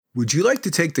Would you like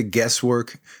to take the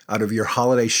guesswork out of your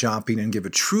holiday shopping and give a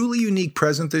truly unique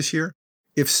present this year?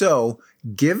 If so,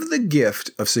 give the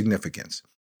gift of significance.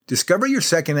 Discover Your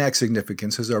Second Act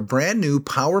Significance is our brand new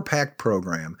Power Pack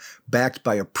program backed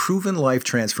by a proven life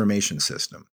transformation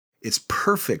system. It's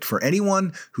perfect for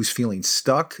anyone who's feeling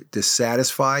stuck,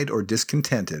 dissatisfied, or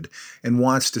discontented and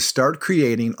wants to start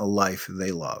creating a life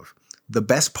they love. The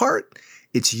best part?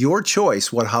 It's your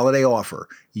choice what holiday offer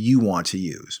you want to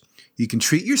use. You can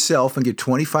treat yourself and get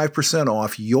 25%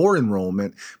 off your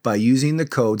enrollment by using the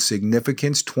code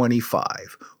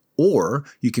Significance25. Or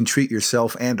you can treat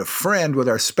yourself and a friend with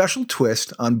our special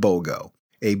twist on BOGO,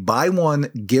 a buy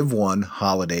one, give one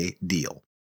holiday deal.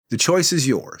 The choice is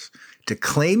yours. To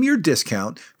claim your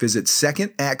discount, visit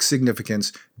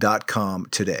secondactsignificance.com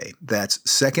today. That's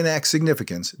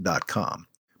secondactsignificance.com.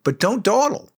 But don't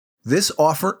dawdle. This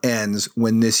offer ends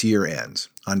when this year ends,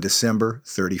 on December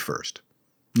 31st.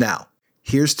 Now,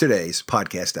 here's today's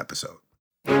podcast episode.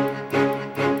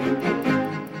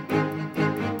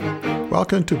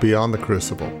 Welcome to Beyond the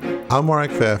Crucible. I'm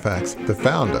Warwick Fairfax, the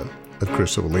founder of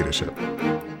Crucible Leadership.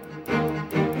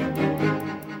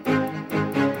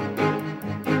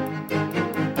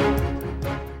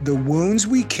 The wounds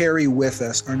we carry with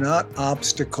us are not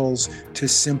obstacles to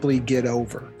simply get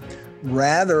over.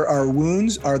 Rather, our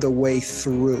wounds are the way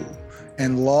through,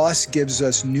 and loss gives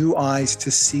us new eyes to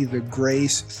see the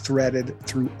grace threaded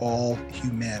through all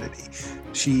humanity.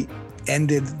 She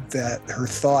ended her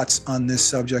thoughts on this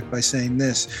subject by saying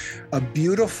this: a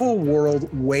beautiful world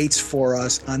waits for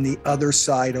us on the other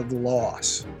side of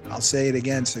loss. I'll say it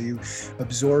again so you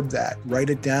absorb that. Write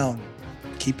it down.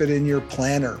 Keep it in your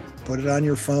planner. Put it on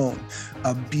your phone.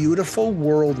 A beautiful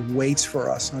world waits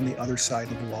for us on the other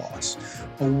side of loss.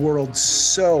 A world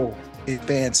so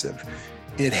expansive,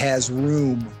 it has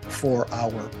room for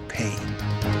our pain.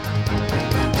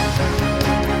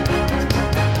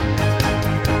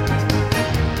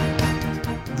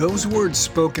 Those words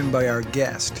spoken by our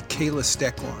guest, Kayla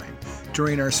Steckline,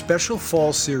 during our special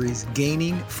fall series,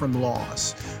 Gaining from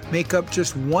Loss, make up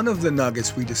just one of the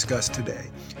nuggets we discussed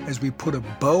today as we put a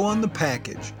bow on the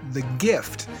package, the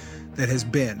gift that has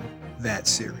been that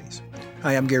series.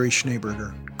 Hi, I'm Gary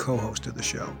Schneeberger, co-host of the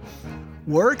show.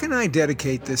 Warwick and I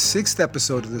dedicate this 6th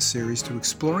episode of the series to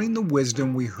exploring the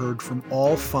wisdom we heard from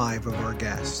all 5 of our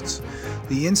guests.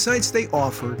 The insights they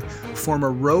offered form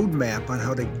a roadmap on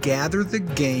how to gather the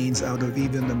gains out of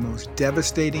even the most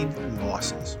devastating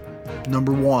losses.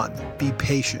 Number 1, be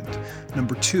patient.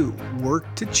 Number 2,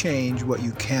 work to change what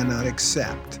you cannot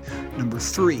accept. Number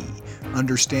 3,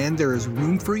 understand there is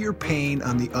room for your pain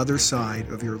on the other side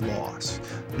of your loss.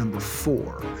 Number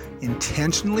 4,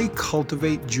 intentionally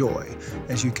cultivate joy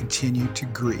as you continue to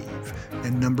grieve.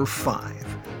 And number 5,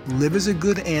 live as a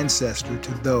good ancestor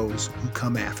to those who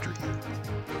come after you.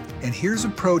 And here's a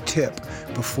pro tip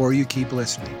before you keep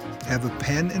listening. Have a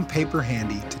pen and paper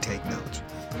handy to take notes.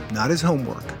 Not as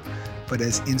homework, but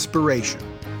as inspiration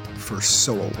for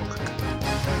soul work.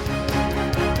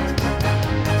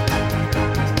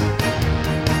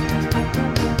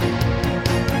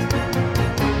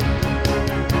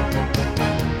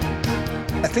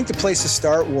 I think the place to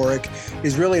start, Warwick,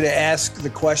 is really to ask the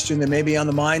question that may be on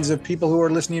the minds of people who are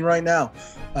listening right now.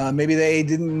 Maybe they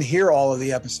didn't hear all of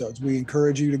the episodes. We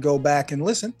encourage you to go back and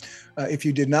listen if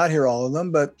you did not hear all of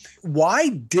them. But why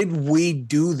did we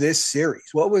do this series?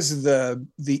 What was the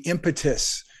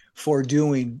impetus for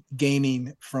doing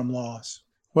Gaining from Loss?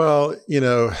 Well,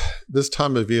 this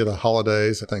time of year, the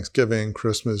holidays, Thanksgiving,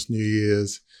 Christmas, New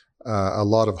Year's, a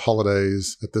lot of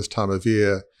holidays at this time of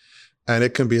year. And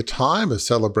it can be a time of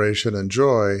celebration and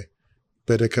joy,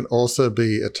 but it can also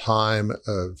be a time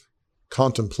of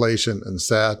contemplation and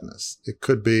sadness. It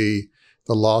could be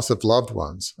the loss of loved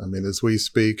ones. As we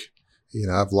speak,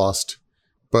 I've lost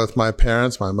both my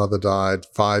parents. My mother died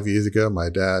 5 years ago. My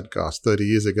dad, 30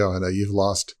 years ago. I know you've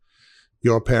lost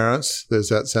your parents. There's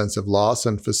that sense of loss.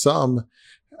 And for some,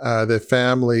 their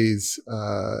families,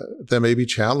 there may be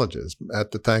challenges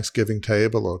at the Thanksgiving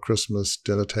table or Christmas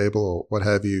dinner table or what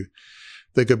have you.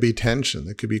 There could be tension.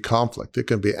 There could be conflict. There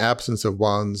can be absence of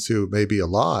ones who may be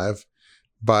alive,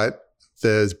 but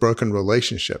there's broken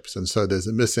relationships. And so there's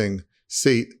a missing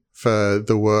seat for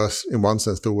the worst, in one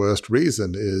sense, the worst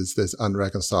reason is there's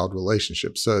unreconciled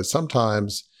relationships. So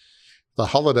sometimes the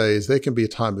holidays, they can be a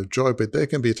time of joy, but they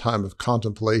can be a time of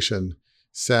contemplation,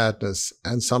 sadness,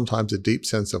 and sometimes a deep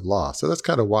sense of loss. So that's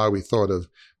kind of why we thought of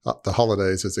the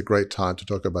holidays as a great time to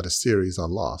talk about a series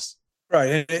on loss.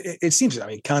 Right. It seems,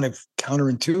 kind of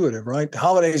counterintuitive, right? The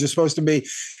holidays are supposed to be,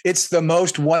 it's the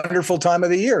most wonderful time of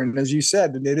the year. And as you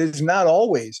said, it is not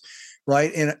always.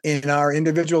 right? In our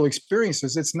individual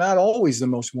experiences, it's not always the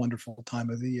most wonderful time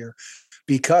of the year.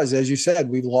 Because, as you said,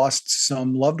 we've lost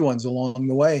some loved ones along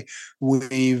the way.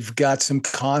 We've got some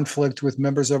conflict with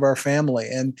members of our family,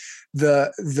 and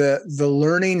the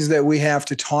learnings that we have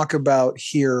to talk about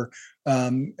here,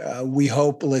 we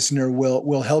hope, listener,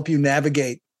 will help you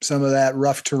navigate some of that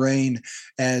rough terrain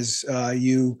as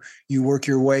you work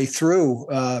your way through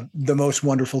the most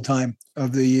wonderful time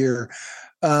of the year.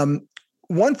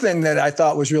 One thing that I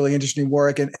thought was really interesting,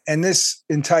 Warwick, and this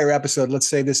entire episode, let's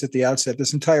say this at the outset,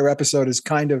 this entire episode is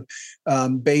kind of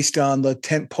based on the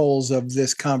tent poles of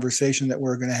this conversation that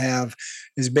we're going to have,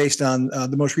 is based on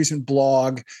the most recent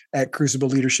blog at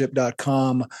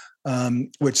crucibleleadership.com,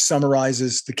 which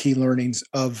summarizes the key learnings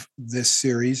of this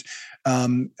series.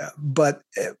 But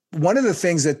one of the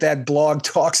things that blog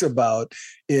talks about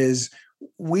is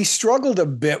we struggled a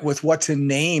bit with what to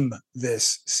name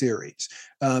this series.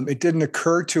 It didn't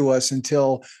occur to us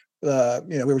until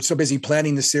we were so busy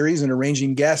planning the series and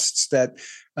arranging guests that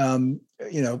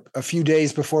a few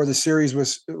days before the series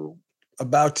was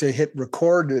about to hit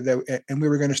record, and we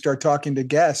were going to start talking to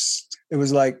guests. It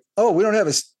was like, oh, we don't have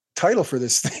a title for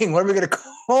this thing. What are we going to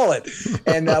call it?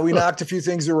 And we knocked a few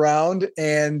things around,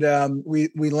 and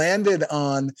we landed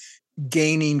on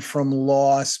gaining from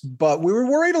loss, but we were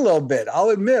worried a little bit. I'll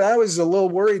admit I was a little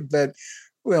worried that,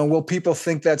 will people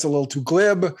think that's a little too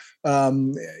glib?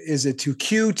 Is it too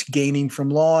cute? Gaining from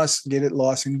loss, get it,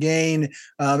 loss and gain.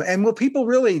 And will people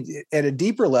really, at a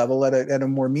deeper level, at a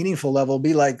more meaningful level,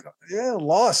 be like, yeah,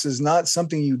 loss is not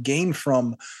something you gain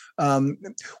from.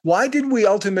 Why did we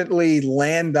ultimately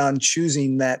land on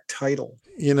choosing that title?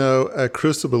 At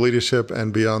Crucible Leadership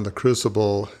and Beyond the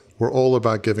Crucible, we're all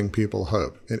about giving people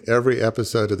hope. In every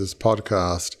episode of this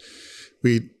podcast,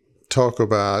 we talk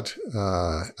about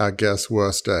our guest's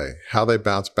worst day, how they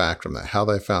bounced back from that, how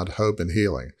they found hope and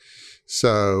healing.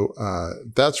 So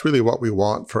that's really what we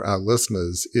want for our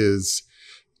listeners, is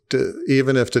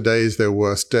even if today's their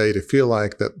worst day, to feel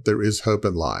like that there is hope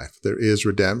in life. There is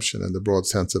redemption in the broad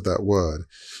sense of that word.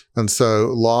 And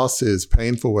so loss is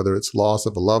painful, whether it's loss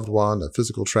of a loved one, a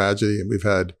physical tragedy, and we've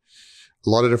had a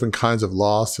lot of different kinds of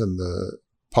loss in the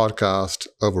podcast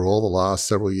overall the last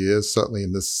several years, certainly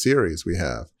in this series we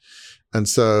have. And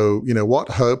so, what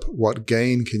hope, what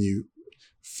gain can you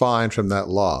find from that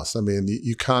loss? I mean,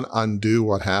 you can't undo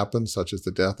what happened, such as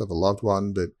the death of a loved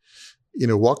one, but,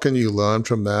 what can you learn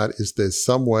from that? Is there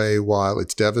some way, while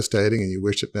it's devastating and you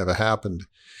wish it never happened,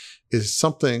 is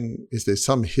there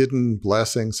some hidden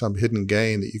blessing, some hidden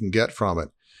gain that you can get from it?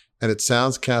 And it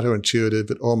sounds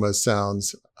counterintuitive. It almost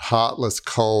sounds heartless,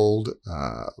 cold,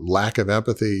 lack of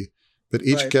empathy. But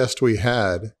each guest we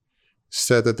had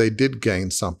said that they did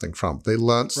gain something from it. They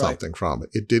learned something from it.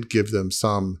 It did give them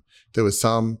there was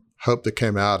some hope that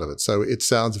came out of it. So it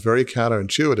sounds very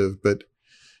counterintuitive, but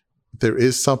there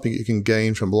is something you can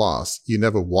gain from loss. You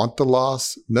never want the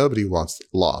loss. Nobody wants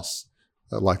loss,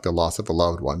 like the loss of a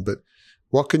loved one. But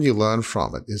what can you learn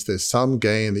from it? Is there some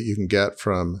gain that you can get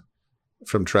from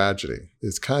tragedy?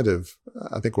 Is kind of,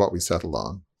 I think, what we settled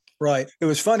on. Right. It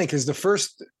was funny because the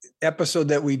first episode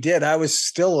that we did, I was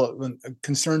still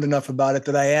concerned enough about it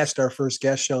that I asked our first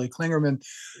guest, Shelley Klingerman,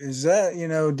 is that,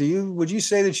 would you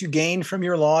say that you gained from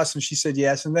your loss? And she said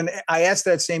yes. And then I asked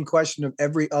that same question of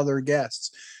every other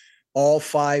guest, all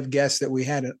 5 guests that we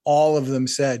had, and all of them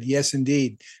said, yes,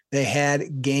 indeed, they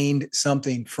had gained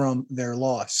something from their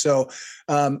loss. So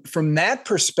from that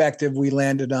perspective, we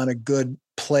landed on a good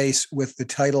place with the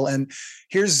title. And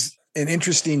here's an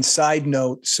interesting side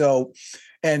note. So,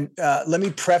 and let me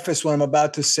preface what I'm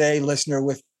about to say, listener,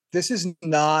 with this is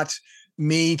not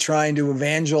me trying to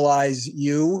evangelize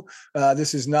you.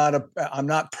 This is not I'm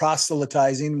not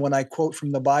proselytizing when I quote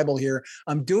from the Bible here.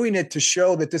 I'm doing it to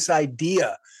show that this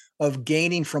idea of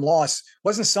gaining from loss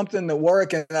wasn't something that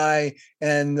Warwick and I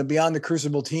and the Beyond the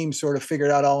Crucible team sort of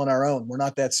figured out all on our own. We're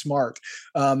not that smart.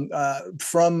 From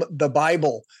the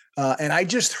Bible. And I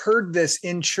just heard this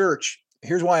in church.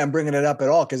 Here's why I'm bringing it up at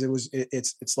all, because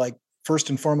it's like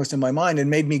first and foremost in my mind, and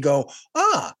made me go,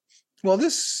 well,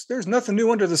 there's nothing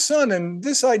new under the sun. And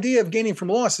this idea of gaining from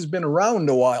loss has been around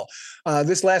a while.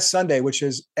 This last Sunday, which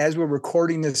is, as we're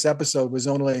recording this episode, was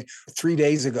only 3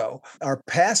 days ago, our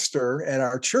pastor at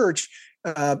our church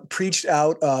preached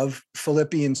out of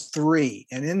Philippians 3.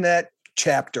 And in that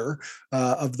chapter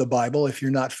of the Bible, if you're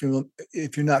not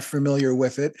familiar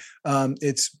with it,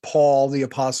 it's Paul, the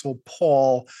Apostle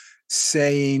Paul,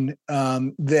 saying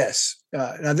this.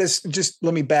 Now this, just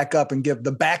let me back up and give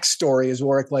the backstory, as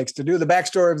Warwick likes to do. The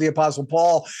backstory of the Apostle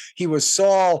Paul. He was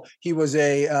Saul. He was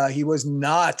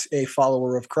not a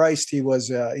follower of Christ. He was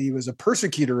a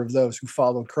persecutor of those who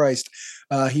followed Christ.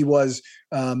 He was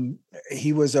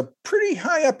a pretty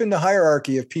high up in the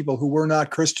hierarchy of people who were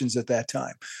not Christians at that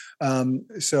time.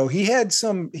 So he had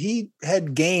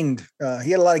gained,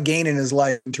 he had a lot of gain in his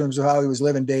life in terms of how he was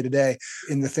living day to day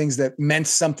in the things that meant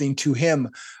something to him.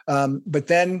 But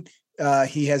then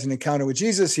he has an encounter with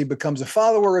Jesus. He becomes a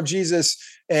follower of Jesus,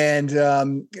 and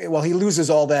he loses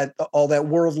all that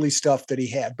worldly stuff that he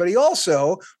had. But he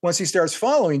also, once he starts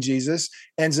following Jesus,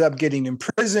 ends up getting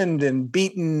imprisoned and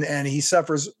beaten, and he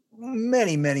suffers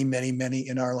many, many, many, many,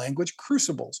 in our language,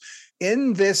 crucibles.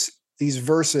 In these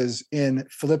verses in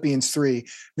Philippians 3,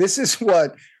 this is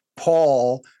what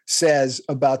Paul says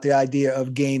about the idea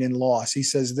of gain and loss. He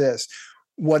says this: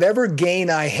 whatever gain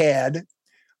I had,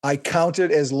 I count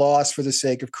it as loss for the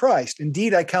sake of Christ.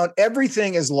 Indeed, I count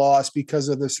everything as loss because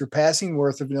of the surpassing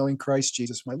worth of knowing Christ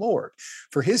Jesus, my Lord.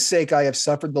 For his sake, I have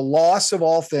suffered the loss of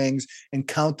all things and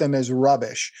count them as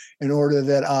rubbish in order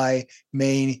that I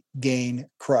may gain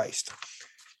Christ.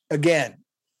 Again,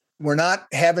 we're not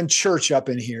having church up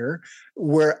in here,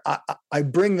 where I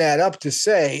bring that up to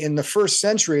say in the first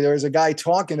century, there was a guy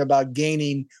talking about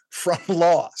gaining from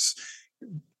loss.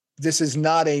 This is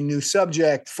not a new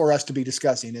subject for us to be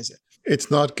discussing, is it?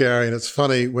 It's not, Gary. And it's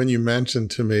funny when you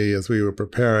mentioned to me as we were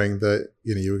preparing that,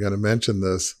 you were going to mention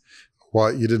this,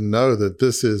 what you didn't know that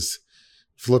this is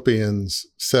Philippians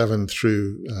 7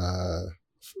 through,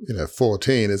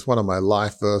 14 is one of my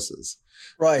life verses.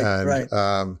 Right, and, right.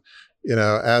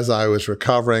 As I was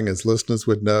recovering, as listeners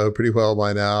would know pretty well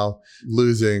by now,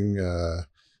 losing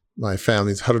my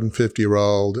family's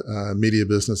 150-year-old media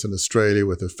business in Australia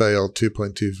with a failed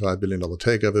 $2.25 billion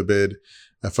takeover bid.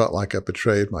 I felt like I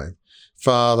betrayed my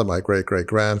father, my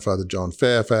great-great-grandfather, John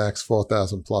Fairfax,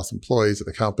 4,000 plus employees of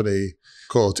the company,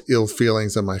 caused ill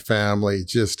feelings in my family.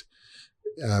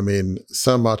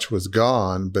 So much was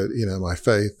gone, but, my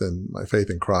faith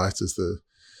in Christ is the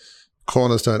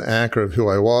cornerstone anchor of who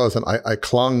I was. And I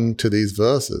clung to these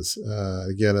verses,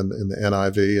 again, in the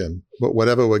NIV. And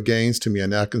whatever were gains to me, I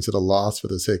now consider loss for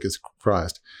the sake of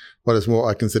Christ. What is more,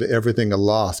 I consider everything a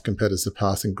loss compared to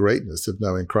surpassing greatness of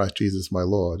knowing Christ Jesus, my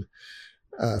Lord,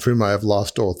 for whom I have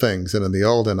lost all things. And in the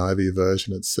old NIV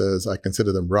version, it says, I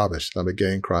consider them rubbish, that I may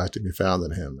gain Christ and be found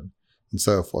in him, and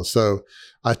so forth. So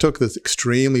I took this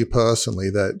extremely personally,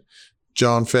 that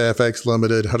John Fairfax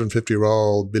Limited,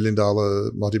 150-year-old,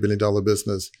 multi-billion-dollar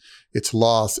business. It's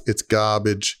loss, it's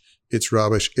garbage, it's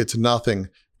rubbish, it's nothing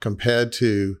compared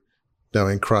to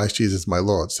knowing Christ Jesus, my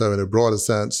Lord. So in a broader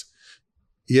sense,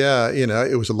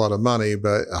 it was a lot of money,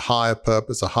 but a higher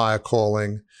purpose, a higher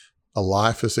calling, a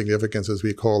life of significance, as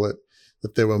we call it,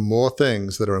 that there were more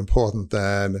things that are important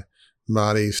than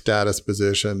money, status,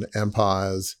 position,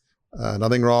 empires.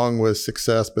 Nothing wrong with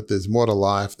success, but there's more to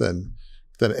life than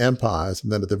empires.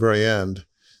 And then at the very end,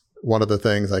 one of the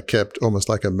things I kept almost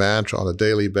like a mantra on a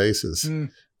daily basis,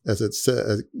 as it's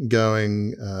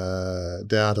going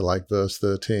down to like verse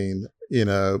 13,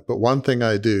 but one thing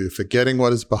I do, forgetting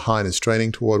what is behind and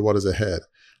straining toward what is ahead,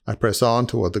 I press on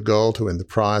toward the goal to win the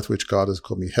prize which God has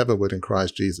called me heavenward in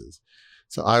Christ Jesus.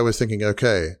 So I was thinking,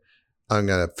 okay, I'm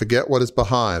going to forget what is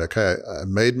behind. Okay, I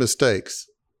made mistakes,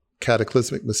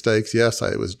 cataclysmic mistakes. Yes,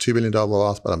 it was a $2 billion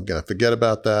loss, but I'm going to forget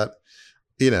about that.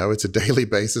 It's a daily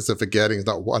basis of forgetting. It's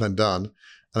not one and done.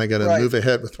 And I'm going to move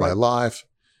ahead with my life.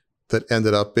 That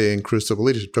ended up being Crucible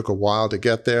Leadership. It took a while to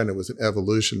get there, and it was an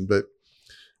evolution, but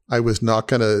I was not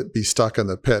going to be stuck in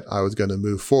the pit. I was going to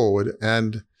move forward.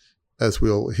 And as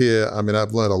we'll hear, I've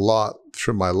learned a lot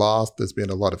from my loss. There's been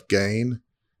a lot of gain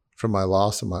from my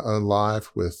loss in my own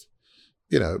life with,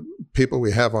 people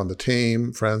we have on the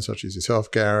team, friends such as yourself,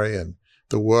 Gary, and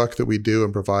the work that we do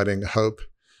in providing hope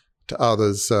to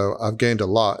others. So I've gained a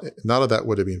lot. None of that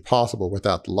would have been possible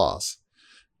without the loss.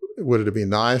 Would it have been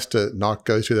nice to not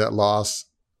go through that loss?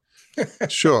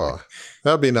 Sure.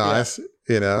 That'd be nice.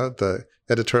 Yeah. The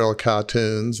editorial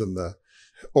cartoons and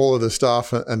all of the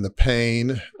stuff and the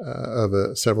pain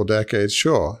over several decades.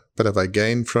 Sure. But have I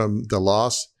gained from the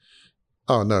loss?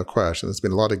 Oh, no question. There's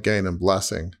been a lot of gain and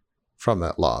blessing from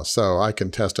that loss. So I can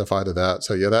testify to that.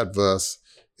 So that verse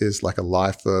is like a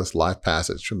life verse, life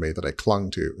passage for me that I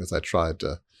clung to as I tried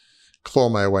to claw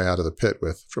my way out of the pit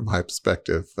with, from my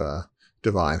perspective,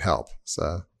 divine help.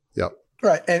 So, yep.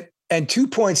 Right. And 2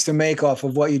 points to make off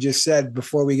of what you just said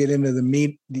before we get into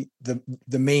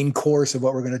the main course of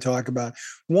what we're going to talk about.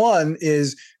 One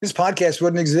is this podcast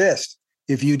wouldn't exist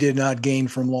if you did not gain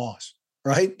from loss,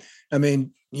 right?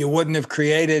 You wouldn't have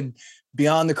created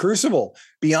Beyond the Crucible.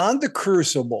 Beyond the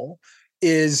Crucible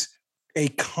is a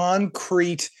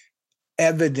concrete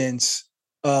evidence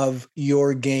of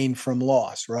your gain from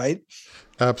loss, right?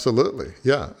 Absolutely.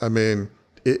 Yeah. I mean,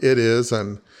 it is.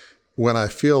 And when I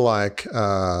feel like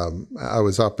I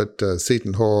was up at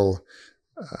Seton Hall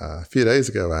a few days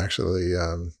ago, actually,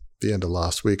 the end of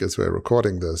last week as we're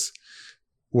recording this,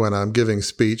 when I'm giving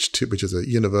speech to, which is a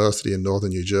university in northern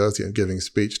New Jersey, I'm giving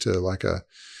speech to like a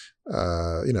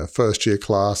first year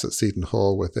class at Seton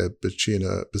Hall with their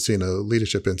Buccino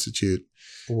Leadership Institute.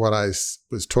 What I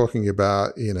was talking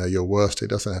about, your worst day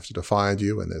doesn't have to define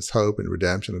you, and there's hope and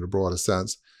redemption in a broader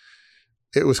sense.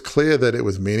 It was clear that it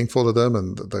was meaningful to them,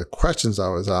 and the questions I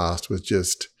was asked was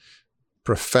just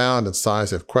profound,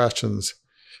 incisive questions.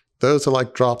 Those are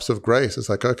like drops of grace. It's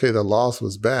like, okay, the loss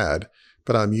was bad,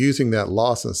 but I'm using that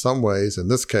loss in some ways, in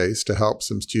this case, to help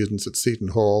some students at Seton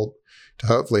Hall to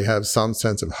hopefully have some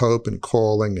sense of hope and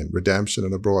calling and redemption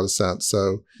in a broader sense.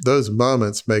 So those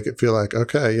moments make it feel like,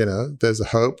 okay, there's a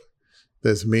hope,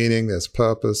 there's meaning, there's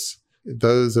purpose.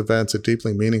 Those events are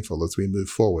deeply meaningful as we move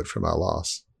forward from our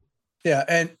loss. Yeah.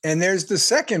 And there's the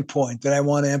second point that I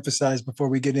want to emphasize before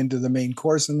we get into the main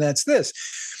course, and that's this.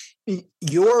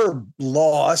 Your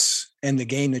loss and the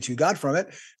gain that you got from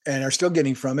it and are still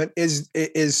getting from it is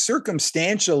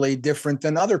circumstantially different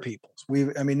than other people's.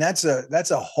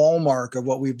 That's a hallmark of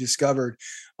what we've discovered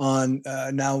on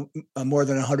now more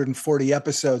than 140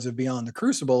 episodes of Beyond the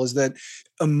Crucible, is that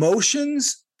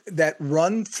emotions that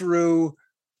run through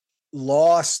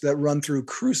loss, that run through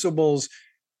crucibles,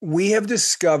 we have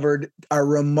discovered are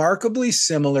remarkably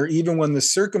similar, even when the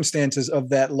circumstances of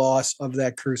that loss, of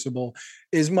that crucible,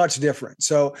 is much different.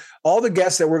 So all the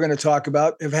guests that we're going to talk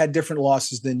about have had different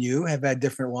losses than you, have had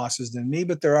different losses than me,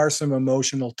 but there are some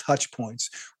emotional touch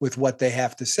points with what they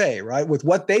have to say, right? With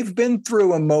what they've been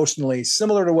through emotionally,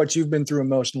 similar to what you've been through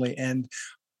emotionally, and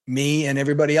me and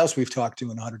everybody else we've talked to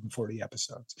in 140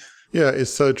 episodes. Yeah,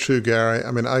 it's so true, Gary.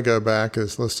 I go back,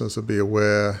 as listeners will be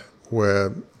aware, where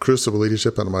Crucible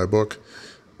Leadership and my book,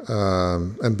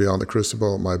 and Beyond the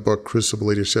Crucible, my book, Crucible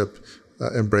Leadership,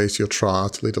 Embrace Your Trial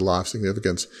to Lead a Life of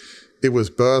Significance. It was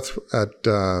birthed at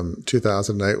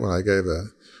 2008 when I gave a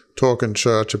talk in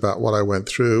church about what I went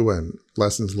through and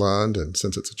lessons learned. And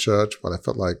since it's a church, what I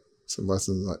felt like some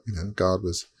lessons that God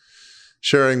was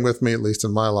sharing with me, at least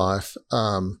in my life.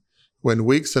 When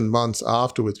weeks and months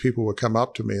afterwards, people would come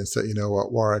up to me and say, you know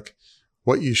what, Warwick,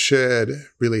 what you shared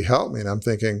really helped me. And I'm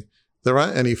thinking, there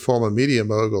aren't any former media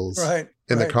moguls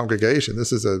in the congregation.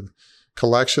 This is a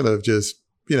collection of just,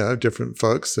 different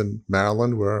folks in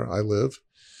Maryland where I live.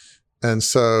 And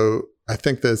so I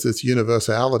think there's this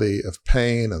universality of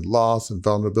pain and loss and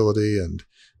vulnerability, and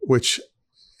which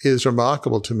is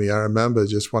remarkable to me. I remember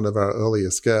just one of our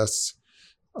earliest guests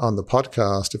on the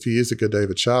podcast a few years ago,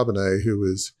 David Charbonnet, who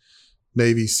was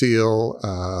Navy SEAL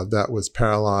that was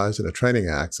paralyzed in a training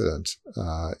accident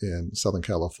in Southern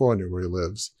California where he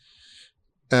lives.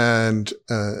 And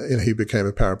he became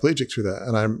a paraplegic through that.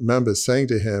 And I remember saying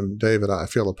to him, David, I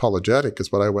feel apologetic because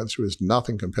what I went through is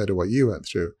nothing compared to what you went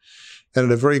through. And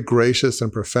in a very gracious and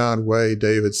profound way,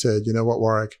 David said, you know what,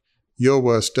 Warwick, your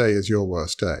worst day is your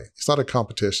worst day. It's not a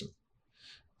competition.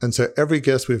 And so every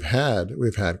guest we've had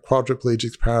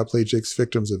quadriplegics, paraplegics,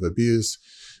 victims of abuse,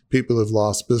 people who've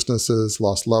lost businesses,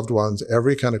 lost loved ones,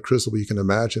 every kind of crucible you can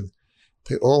imagine.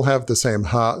 They all have the same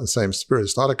heart and same spirit.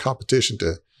 It's not a competition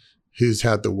to who's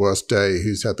had the worst day,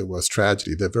 who's had the worst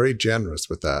tragedy. They're very generous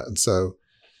with that. And so,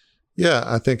 yeah,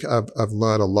 I think I've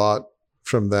learned a lot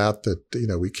from that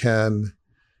we can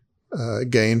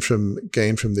gain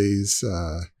from these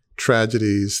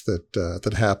tragedies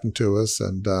that happen to us.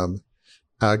 And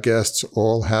our guests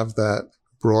all have that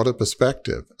broader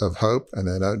perspective of hope, and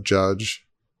they don't judge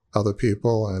other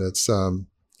people. And it's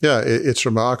it's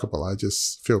remarkable. I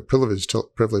just feel privileged to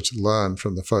learn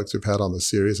from the folks we've had on the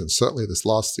series, and certainly this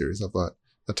last series I've learned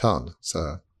a ton.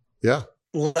 So, yeah.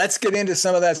 Let's get into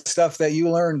some of that stuff that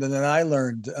you learned and that I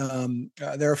learned.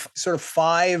 There are sort of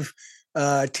 5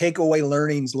 takeaway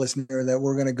learnings, listener, that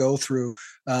we're going to go through.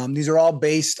 These are all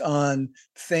based on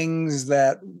things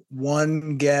that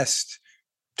one guest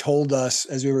told us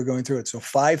as we were going through it. So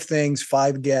 5 things,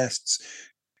 5 guests.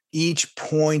 Each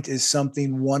point is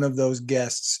something one of those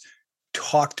guests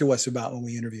talked to us about when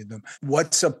we interviewed them.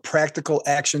 What's a practical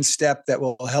action step that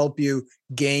will help you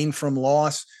gain from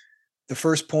loss? The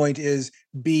first point is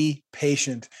be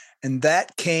patient. And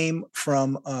that came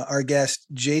from our guest,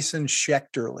 Jason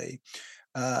Schechterly.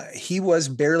 He was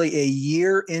barely a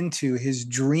year into his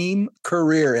dream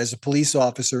career as a police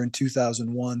officer in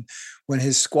 2001 when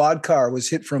his squad car was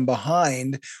hit from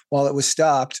behind while it was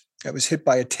stopped, that was hit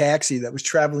by a taxi that was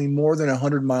traveling more than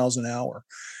 100 miles an hour.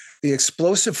 The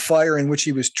explosive fire in which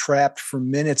he was trapped for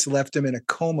minutes left him in a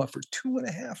coma for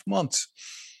 2.5 months.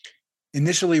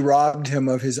 Initially robbed him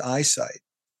of his eyesight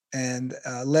and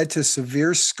led to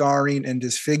severe scarring and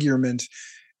disfigurement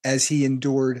as he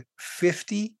endured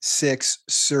 56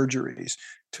 surgeries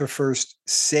to first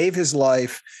save his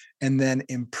life and then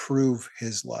improve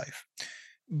his life.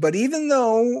 But even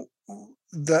though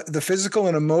the physical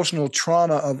and emotional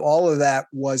trauma of all of that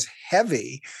was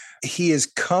heavy, he has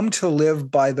come to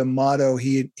live by the motto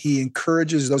he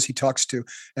encourages those he talks to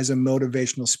as a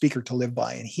motivational speaker to live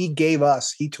by. And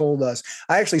he told us,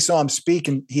 I actually saw him speak,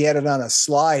 and he had it on a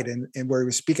slide and where he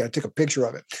was speaking. I took a picture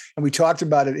of it, and we talked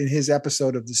about it in his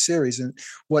episode of the series. And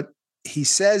what he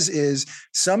says is,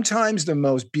 sometimes the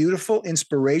most beautiful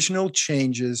inspirational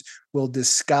changes will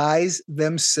disguise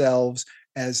themselves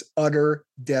as utter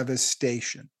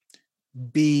devastation.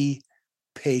 Be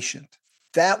patient.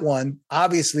 That one,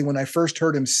 obviously, when I first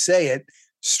heard him say it,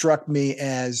 struck me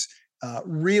as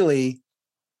really,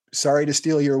 sorry to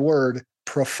steal your word,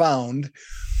 profound,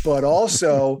 but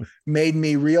also made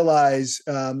me realize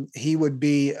he would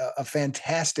be a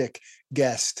fantastic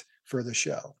guest for the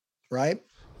show, right?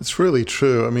 It's really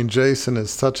true. I mean, Jason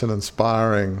is such an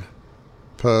inspiring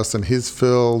person. He's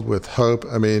filled with hope.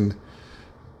 I mean,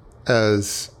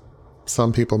 as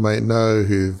some people might know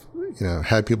who've,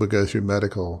 had people go through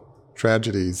medical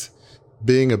tragedies,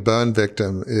 being a burn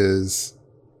victim is,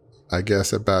 I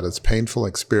guess, about as painful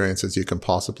experience as you can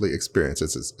possibly experience.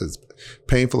 It's as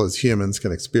painful as humans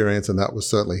can experience, and that was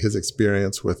certainly his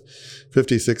experience with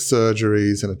 56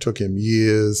 surgeries, and it took him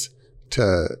years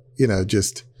to,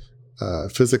 just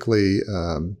physically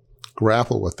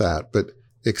grapple with that. But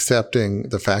accepting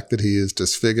the fact that he is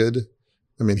disfigured,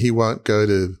 I mean, he won't go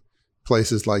to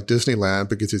places like Disneyland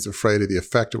because he's afraid of the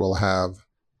effect it will have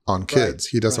on kids.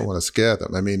 He doesn't want to scare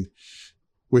them. I mean,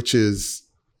 which is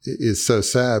so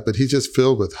sad, but he's just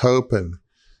filled with hope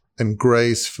and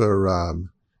grace for, and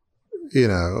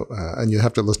you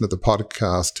have to listen to the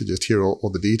podcast to just hear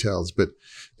all the details, but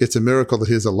it's a miracle that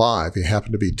he's alive. He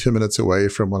happened to be 2 minutes away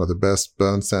from one of the best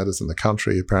burn centers in the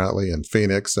country, apparently in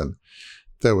Phoenix. And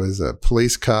there was a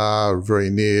police car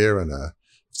very near, and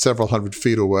several hundred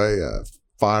feet away, a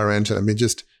fire engine. I mean,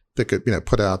 just they could,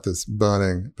 put out this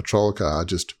burning patrol car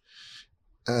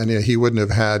and he wouldn't have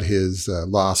had his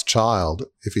last child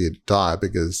if he had died,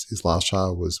 because his last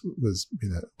child was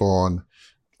born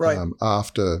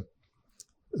after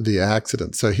the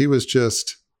accident. So he was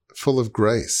just full of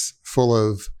grace, full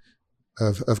of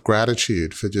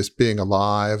gratitude for just being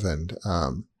alive. And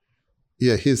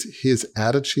his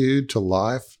attitude to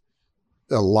life,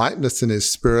 the lightness in his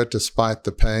spirit despite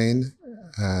the pain,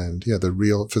 and the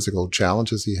real physical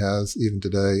challenges he has even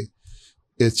today,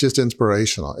 it's just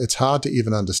inspirational. It's hard to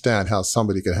even understand how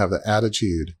somebody could have the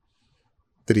attitude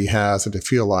that he has and to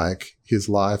feel like his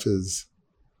life is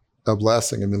a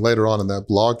blessing. I mean, later on in that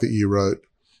blog that you wrote,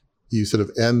 you sort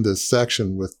of end this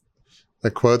section with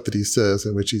a quote that he says,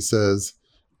 in which he says,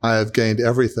 "I have gained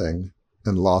everything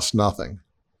and lost nothing."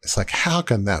 It's like, how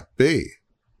can that be?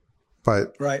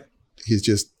 But he's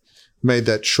just made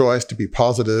that choice to be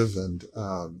positive, and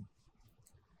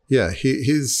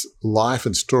his life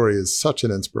and story is such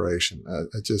an inspiration.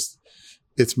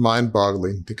 It's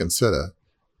mind-boggling to consider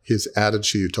his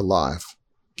attitude to life,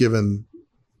 given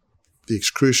the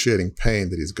excruciating pain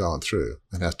that he's gone through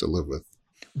and has to live with,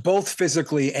 both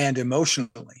physically and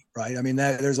emotionally. Right? I mean,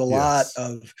 there's a lot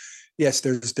of. Yes,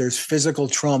 there's physical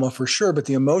trauma for sure, but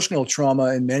the emotional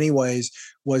trauma in many ways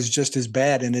was just as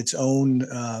bad in its own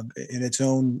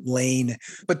lane.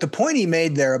 But the point he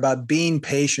made there about being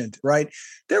patient, right?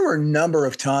 There were a number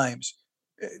of times,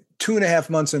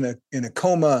 2.5 months in a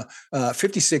coma,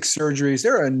 56 surgeries.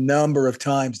 There are a number of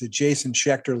times that Jason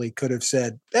Schechterle could have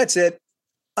said, "That's it,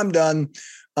 I'm done.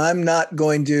 I'm not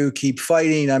going to keep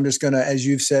fighting. I'm just going to, as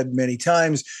you've said many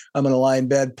times, I'm going to lie in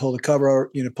bed, pull the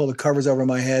covers over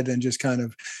my head, and just kind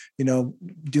of,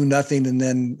 do nothing. And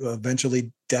then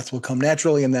eventually death will come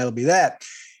naturally, and that'll be that."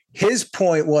 His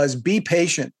point was, be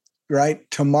patient, right?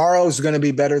 Tomorrow's going to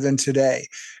be better than today.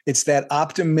 It's that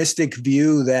optimistic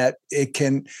view that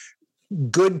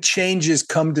good changes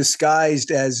come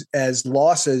disguised as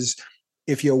losses.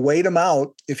 If you wait them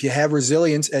out, if you have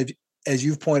resilience, as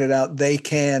you've pointed out, they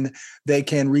can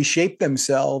reshape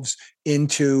themselves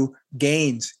into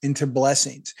gains, into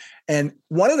blessings. And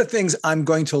one of the things I'm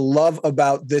going to love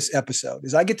about this episode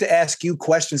is I get to ask you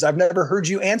questions I've never heard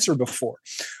you answer before,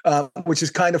 which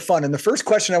is kind of fun. And the first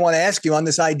question I want to ask you on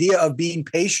this idea of being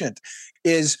patient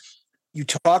is, You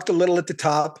talked a little at the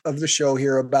top of the show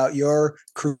here about your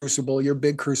crucible, your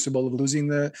big crucible of losing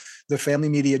the family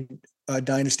media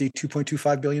dynasty,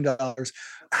 $2.25 billion.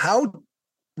 How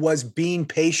was being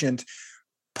patient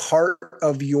part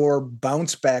of your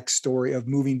bounce back story of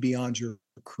moving beyond your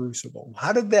crucible?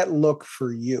 How did that look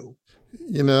for you?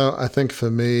 I think for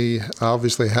me,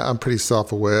 obviously, I'm pretty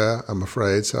self-aware, I'm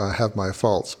afraid, so I have my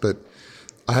faults, but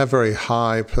I have very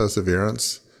high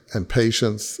perseverance and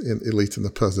patience, at least in the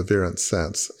perseverance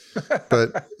sense.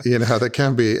 But, there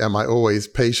can be, am I always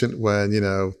patient when,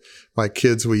 my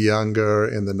kids were younger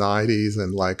in the 90s,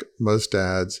 and like most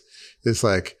dads, it's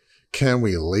like, can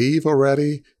we leave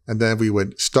already? And then we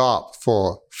would stop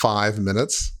for 5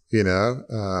 minutes,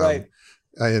 right.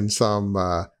 in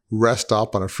some rest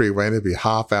stop on a freeway, and it'd be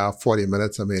half hour, 40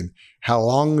 minutes. I mean, how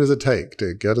long does it take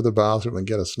to go to the bathroom and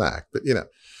get a snack? But,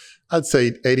 I'd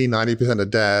say 80, 90%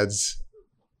 of dads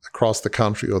across the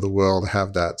country or the world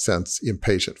have that sense,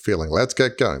 impatient feeling. Let's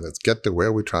get going. Let's get to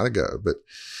where we're trying to go. But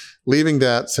leaving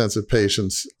that sense of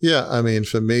patience,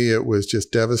 for me, it was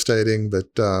just devastating,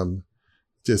 but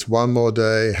just one more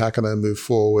day. How can I move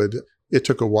forward? It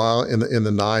took a while in the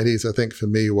 90s. I think for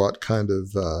me, what kind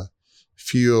of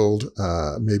fueled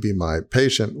maybe my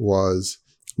patience was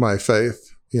my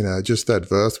faith. Just that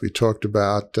verse we talked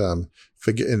about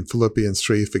in Philippians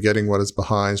 3, forgetting what is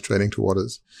behind, straining to what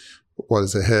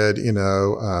is ahead,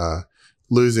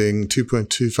 losing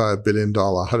 $2.25 billion,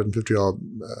 150-year-old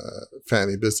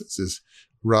family business is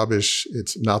rubbish.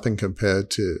 It's nothing compared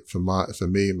to, for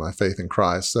me, my faith in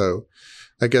Christ. So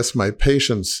I guess my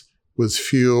patience was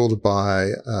fueled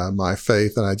by my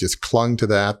faith, and I just clung to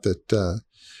that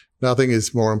nothing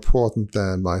is more important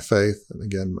than my faith. And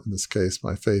again, in this case,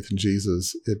 my faith in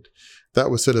Jesus.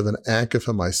 That was sort of an anchor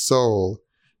for my soul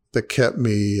that kept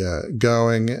me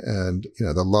going. And,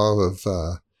 the love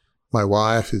of my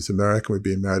wife, who's American, we've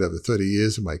been married over 30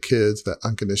 years, and my kids, that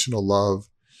unconditional love.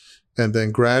 And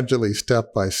then gradually,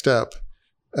 step by step,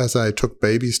 as I took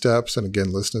baby steps, and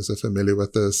again, listeners are familiar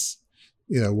with this,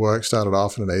 work started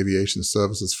off in an aviation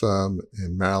services firm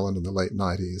in Maryland in the late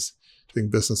 90s, doing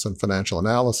business and financial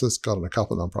analysis, got on a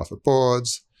couple of nonprofit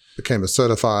boards, became a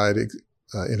certified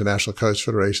International Coach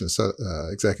Federation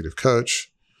executive coach.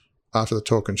 After the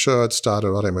Talk and Shirt, started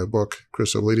writing my book,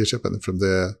 Crucible Leadership, and then from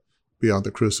there, Beyond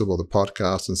the Crucible, the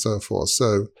podcast, and so forth.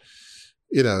 So,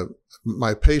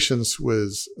 my patience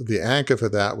was, the anchor for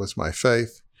that was my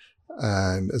faith,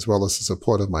 and as well as the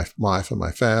support of my wife and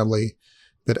my family.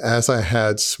 But as I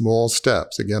had small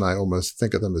steps, again, I almost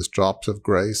think of them as drops of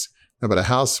grace, no matter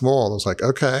how small, I was like,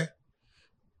 okay,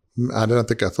 I don't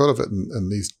think I thought of it in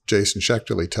these Jason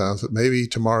Schechterly terms, but maybe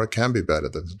tomorrow can be better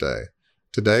than today.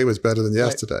 Today was better than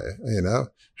yesterday. Right.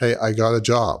 Hey, I got a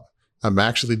job. I'm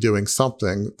actually doing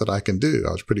something that I can do.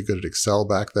 I was pretty good at Excel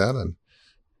back then, and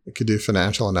I could do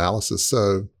financial analysis.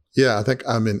 So yeah, I think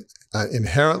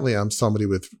inherently I'm somebody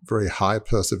with very high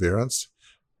perseverance.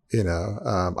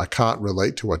 I can't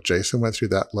relate to what Jason went through,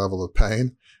 that level of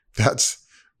pain. That's,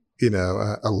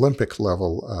 Olympic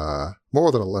level,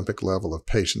 more than Olympic level of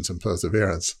patience and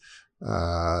perseverance.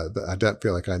 I don't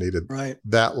feel like I needed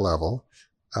that level.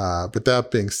 But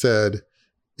that being said,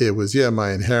 it was,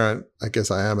 my inherent, I guess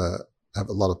I have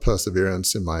a lot of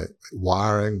perseverance in my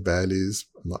wiring, values.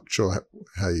 I'm not sure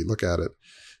how you look at it,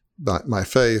 but my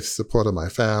faith, support of my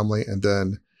family, and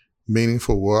then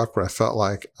meaningful work where I felt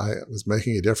like I was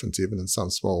making a difference even in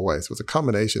some small ways. It was a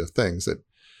combination of things that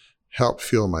helped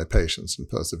fuel my patience and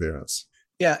perseverance.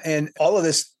 Yeah. And all of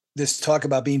this talk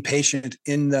about being patient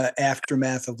in the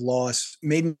aftermath of loss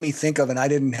made me think of, and I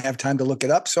didn't have time to look it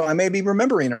up, so I may be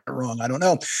remembering it wrong. I don't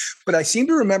know. But I seem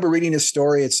to remember reading a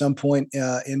story at some point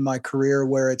in my career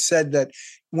where it said that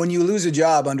when you lose a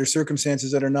job under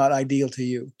circumstances that are not ideal to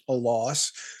you, a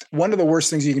loss, one of the worst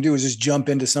things you can do is just jump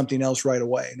into something else right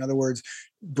away. In other words,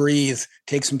 breathe,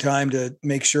 take some time to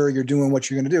make sure you're doing what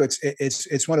you're going to do.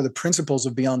 It's one of the principles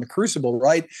of Beyond the Crucible,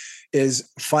 right? Is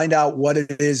find out what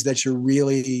it is that you're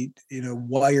really,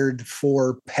 wired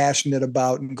for, passionate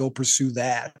about, and go pursue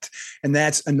that. And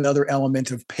that's another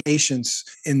element of patience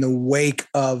in the wake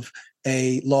of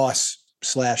a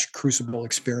loss/crucible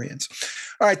experience.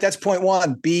 All right, that's point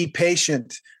one. Be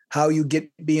patient. How you get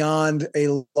beyond a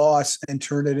loss and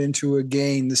turn it into a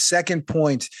gain. The second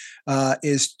point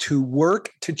is to work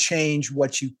to change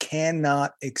what you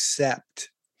cannot accept.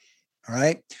 All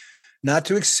right. Not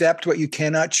to accept what you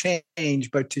cannot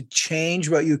change, but to change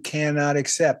what you cannot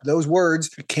accept. Those words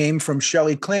came from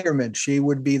Shelley Klingerman. She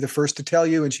would be the first to tell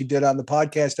you, and she did on the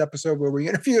podcast episode where we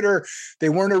interviewed her. They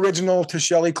weren't original to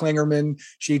Shelley Klingerman.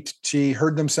 She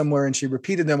heard them somewhere and she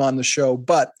repeated them on the show.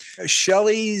 But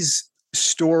Shelley's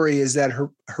story is that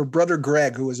her brother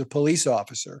Greg, who was a police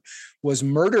officer, was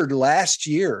murdered last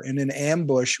year in an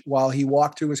ambush while he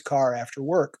walked to his car after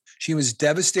work. She was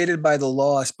devastated by the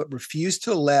loss, but refused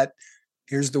to let,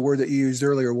 here's the word that you used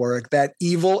earlier, Warwick, that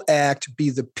evil act be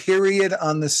the period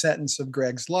on the sentence of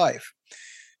Greg's life.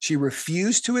 She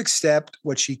refused to accept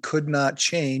what she could not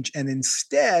change and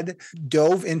instead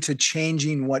dove into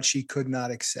changing what she could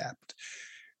not accept.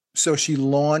 So she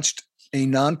launched a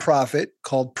nonprofit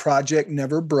called Project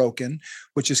Never Broken,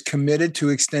 which is committed to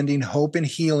extending hope and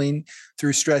healing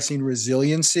through stressing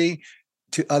resiliency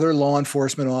to other law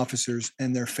enforcement officers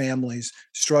and their families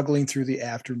struggling through the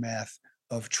aftermath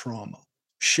of trauma.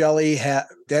 Shelley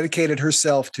dedicated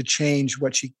herself to change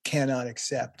what she cannot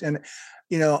accept. And,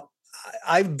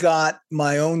 I've got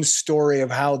my own story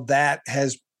of how that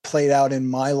has played out in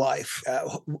my life.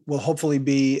 Will hopefully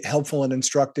be helpful and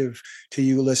instructive to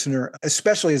you, listener,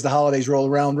 especially as the holidays roll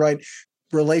around, right?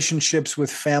 Relationships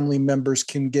with family members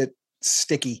can get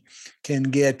sticky, can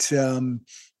get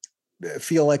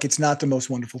feel like it's not the most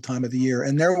wonderful time of the year.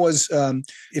 And there was,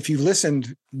 if you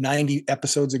listened 90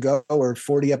 episodes ago or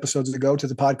 40 episodes ago to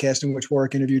the podcast in which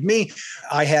Warwick interviewed me,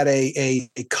 I had a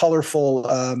colorful,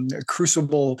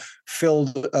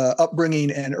 crucible-filled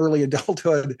upbringing and early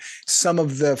adulthood. Some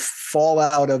of the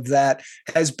fallout of that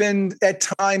has been at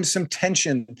times some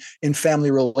tension in family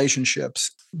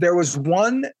relationships. There was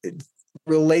one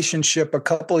relationship a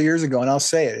couple of years ago, and I'll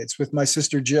say it, it's with my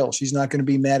sister Jill. She's not going to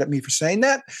be mad at me for saying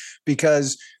that,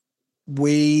 because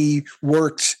we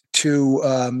worked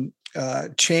to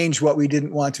change what we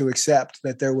didn't want to accept,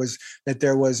 that there was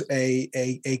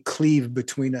a cleave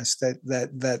between us, that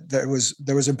there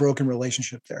was a broken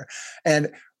relationship there.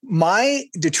 And my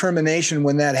determination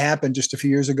when that happened just a few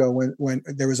years ago, when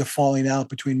there was a falling out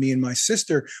between me and my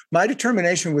sister, my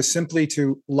determination was simply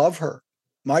to love her.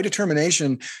 My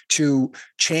determination to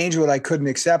change what I couldn't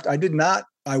accept. I would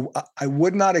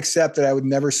not accept that I would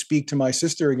never speak to my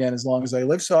sister again as long as I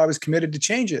lived. So I was committed to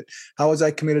change it. How was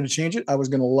I committed to change it? I was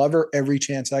going to love her every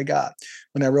chance I got.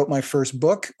 When I wrote my first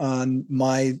book on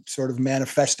my sort of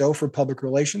manifesto for public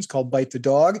relations called Bite the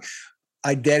Dog,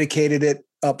 I dedicated it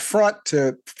up front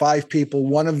to 5 people.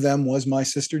 One of them was my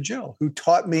sister Jill, who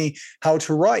taught me how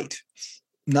to write,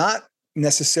 not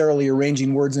necessarily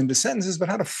arranging words into sentences, but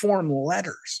how to form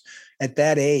letters at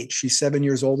that age. She's 7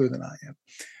 years older than I am.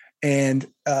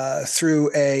 And through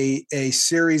a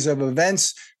series of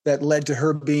events that led to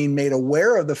her being made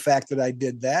aware of the fact that I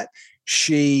did that,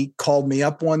 she called me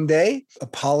up one day,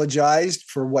 apologized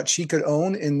for what she could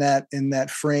own in that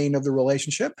fraying of the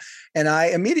relationship. And I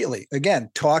immediately, again,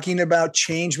 talking about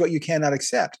change what you cannot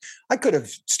accept. I could have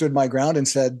stood my ground and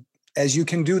said, as you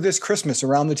can do this Christmas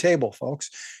around the table, folks,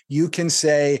 you can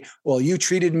say, well, you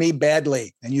treated me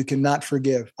badly and you cannot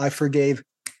forgive. I forgave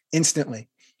instantly,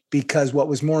 because what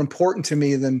was more important to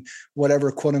me than whatever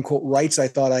quote unquote rights I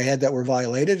thought I had that were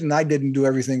violated, and I didn't do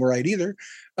everything right either,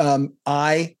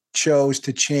 I chose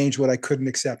to change what I couldn't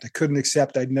accept. I couldn't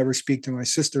accept I'd never speak to my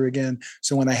sister again.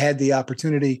 So when I had the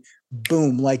opportunity,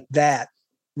 boom, like that,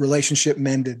 relationship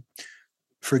mended.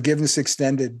 Forgiveness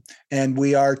extended. And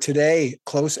we are today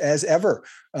close as ever.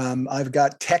 I've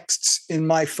got texts in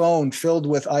my phone filled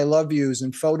with I love yous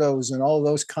and photos and all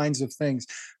those kinds of things.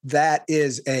 That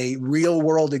is a real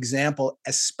world example,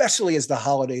 especially as the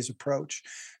holidays approach,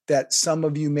 that some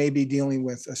of you may be dealing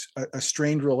with a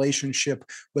strained relationship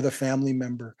with a family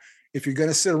member. If you're going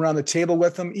to sit around the table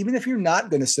with them, even if you're not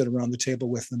going to sit around the table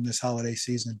with them this holiday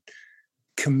season,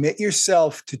 commit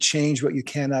yourself to change what you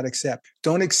cannot accept.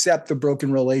 Don't accept the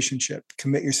broken relationship.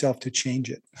 Commit yourself to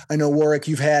change it. I know, Warwick,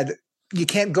 you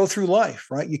can't go through life,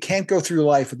 right? You can't go through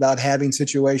life without having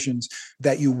situations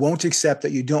that you won't accept,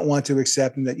 that you don't want to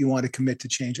accept, and that you want to commit to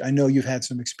change. I know you've had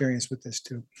some experience with this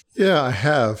too. Yeah, I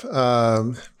have.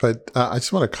 But I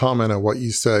just want to comment on what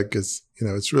you said, because,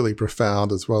 it's really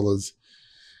profound, as well as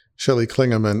Shelley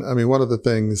Klingerman. I mean, one of the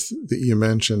things that you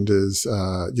mentioned is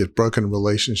broken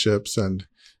relationships. And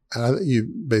you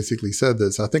basically said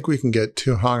this. I think we can get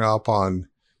too hung up on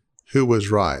who was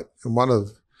right. And one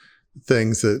of the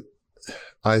things that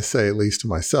I say, at least to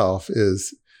myself,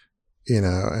 is,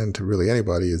 and to really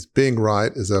anybody, is being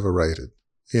right is overrated.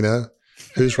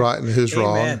 Who's right and who's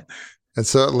wrong. And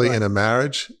certainly in a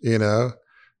marriage,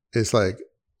 it's like,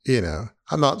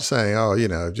 I'm not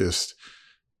saying, just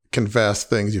confess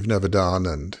things you've never done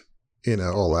and,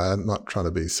 all that. I'm not trying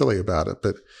to be silly about it,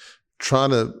 but trying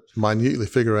to minutely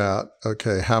figure out,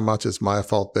 okay, how much is my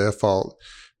fault, their fault.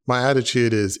 My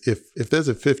attitude is, if there's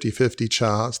a 50-50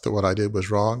 chance that what I did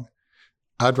was wrong,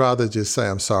 I'd rather just say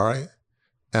I'm sorry.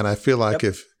 And I feel like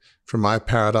if, from my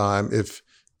paradigm,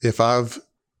 if I've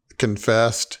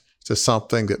confessed to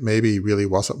something that maybe really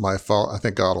wasn't my fault, I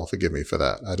think God will forgive me for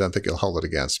that. I don't think he'll hold it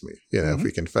against me, if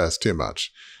we confess too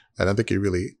much. I don't think he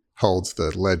really holds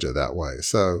the ledger that way.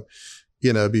 So,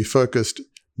 be focused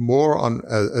more on,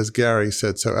 as Gary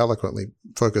said so eloquently,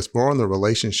 focus more on the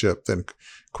relationship than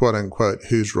quote unquote,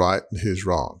 who's right and who's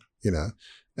wrong, and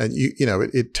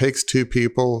it takes two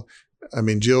people. I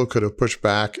mean, Jill could have pushed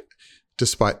back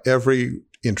despite every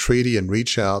entreaty and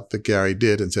reach out that Gary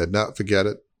did and said, no, forget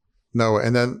it. No.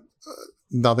 And then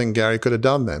nothing Gary could have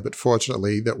done then. But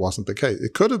fortunately, that wasn't the case.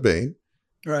 It could have been.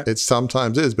 Right. It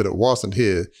sometimes is, but it wasn't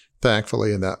here,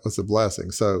 thankfully. And that was a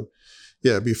blessing. So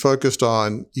yeah, be focused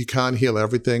on, you can't heal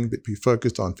everything, but be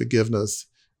focused on forgiveness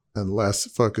and less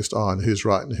focused on who's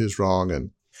right and who's wrong.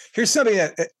 And here's something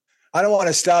that I don't want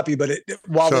to stop you, but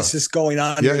while Sure. this is going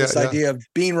on, this idea of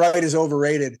being right is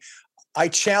overrated. I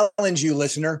challenge you,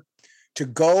 listener, to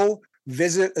go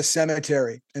visit a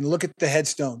cemetery and look at the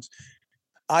headstones.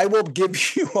 I will give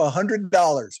you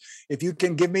 $100 if you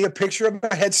can give me a picture of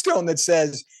a headstone that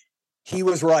says he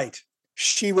was right,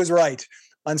 she was right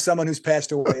on someone who's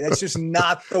passed away. That's just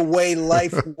not the way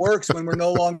life works when we're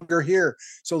no longer here.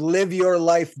 So live your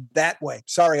life that way.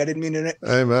 Sorry, I didn't mean to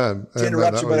Amen.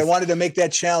 interrupt you, but I wanted to make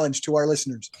that challenge to our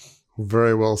listeners.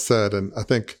 Very well said. And I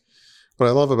think what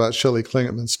I love about Shelley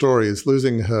Klingerman's story is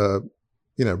losing her,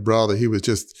 brother. He was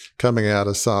just coming out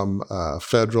of some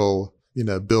federal,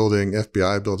 building,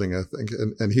 FBI building, I think,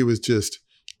 and he was just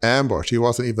ambushed. He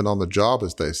wasn't even on the job,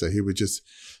 as they say. He was just,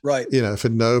 right, for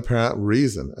no apparent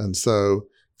reason. And so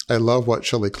I love what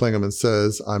Shelley Klingerman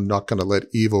says. I'm not going to let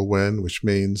evil win, which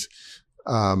means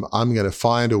I'm going to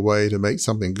find a way to make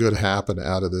something good happen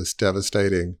out of this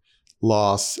devastating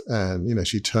loss. And,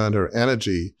 she turned her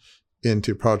energy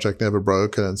into Project Never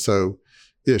Broken. And so,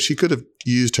 she could have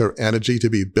used her energy to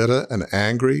be bitter and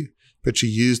angry, but she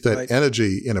used that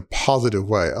energy in a positive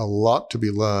way. A lot to be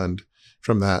learned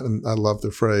from that. And I love the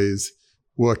phrase,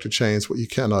 work to change what you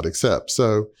cannot accept.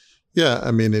 So, yeah, I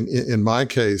mean, in my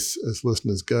case, as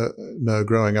listeners know,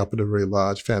 growing up in a very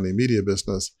large family media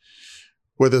business,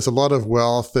 where there's a lot of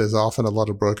wealth, there's often a lot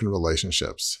of broken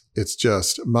relationships. It's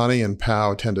just money and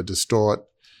power tend to distort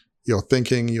your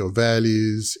thinking, your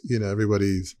values.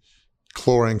 Everybody's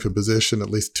clawing for position, at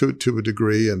least to a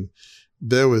degree. And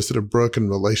there was sort of broken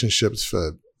relationships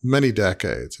for many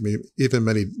decades. I mean,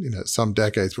 even some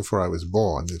decades before I was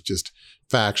born. There's just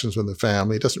factions within the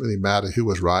family. It doesn't really matter who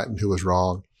was right and who was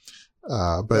wrong.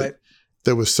 But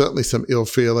there was certainly some ill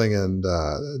feeling. And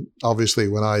obviously,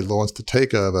 when I launched the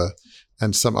takeover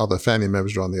and some other family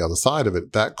members were on the other side of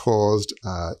it, that caused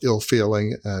ill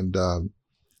feeling. And,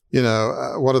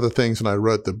 one of the things when I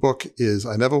wrote the book is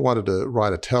I never wanted to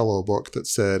write a tell-all book that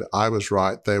said I was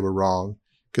right, they were wrong,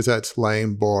 because that's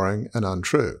lame, boring, and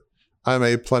untrue. I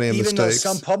made plenty of mistakes. Even though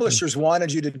some publishers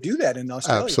wanted you to do that in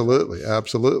Australia.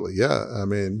 Absolutely. Yeah. I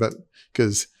mean, but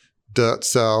because dirt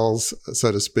sells,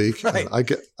 so to speak. Right. I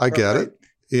get it.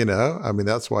 I mean,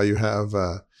 that's why you have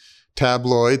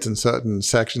tabloids and certain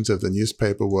sections of the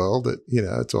newspaper world that,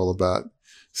 it's all about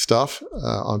stuff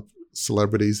on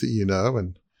celebrities that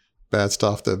and bad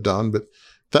stuff they've done. But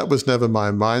that was never my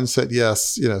mindset.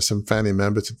 Yes, some family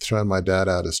members had thrown my dad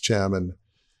out as chairman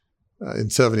in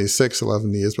 76,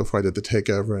 11 years before I did the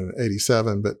takeover in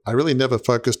 87. But I really never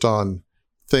focused on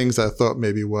things I thought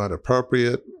maybe weren't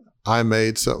appropriate. I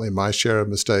made certainly my share of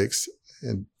mistakes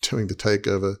in doing the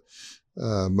takeover,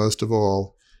 most of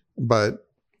all. But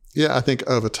yeah, I think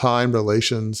over time,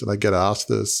 relations, and I get asked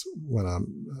this when I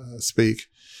speak,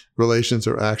 relations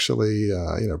are actually,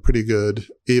 pretty good.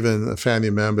 Even a family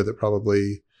member that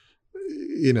probably,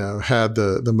 had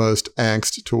the most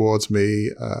angst towards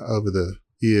me over the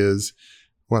years,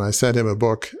 when I sent him a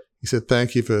book, he said,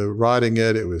 "Thank you for writing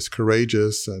it. It was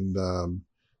courageous and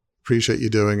appreciate you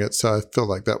doing it." So I feel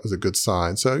like that was a good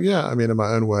sign. So yeah, I mean, in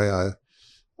my own way,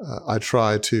 I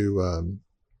try to,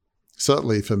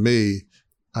 certainly for me,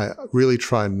 I really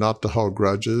try not to hold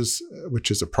grudges,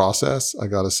 which is a process. I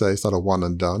got to say, it's not a one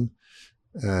and done,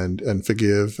 and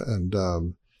forgive.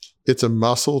 And it's a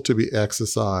muscle to be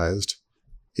exercised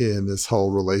in this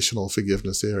whole relational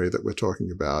forgiveness area that we're talking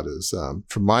about. Is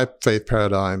from my faith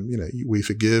paradigm, we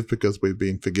forgive because we've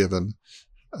been forgiven.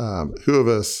 Who of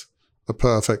us are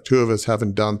perfect? Who of us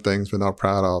haven't done things we're not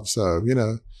proud of? So,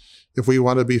 if we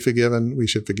want to be forgiven, we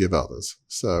should forgive others.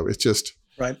 So it's just,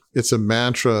 right. It's a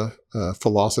mantra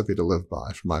philosophy to live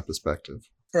by, from my perspective.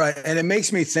 Right. And it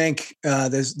makes me think,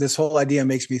 this whole idea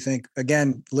makes me think,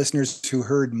 again, listeners who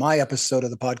heard my episode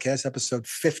of the podcast, episode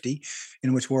 50,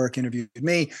 in which Warwick interviewed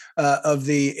me, of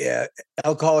the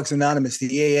Alcoholics Anonymous,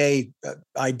 the AA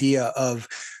idea of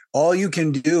all you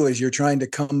can do is you're trying to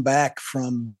come back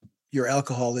from your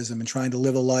alcoholism and trying to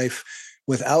live a life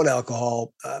without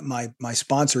alcohol, my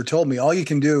sponsor told me all you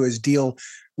can do is deal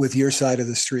with your side of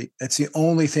the street. That's the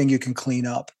only thing you can clean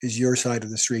up is your side of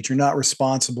the street. You're not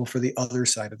responsible for the other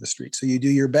side of the street. So you do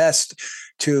your best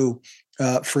to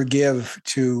forgive,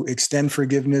 to extend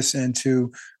forgiveness, and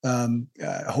to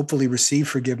hopefully receive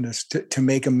forgiveness, to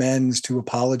make amends, to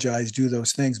apologize, do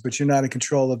those things. But you're not in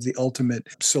control of the ultimate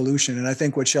solution. And I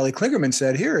think what Shelley Klingerman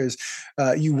said here is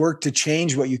you work to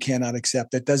change what you cannot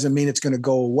accept. That doesn't mean it's going to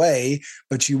go away,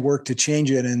 but you work to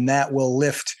change it, and that will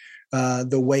lift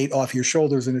the weight off your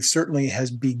shoulders. And it certainly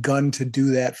has begun to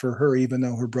do that for her, even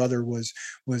though her brother was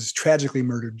tragically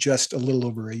murdered just a little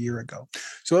over a year ago.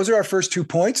 So those are our first 2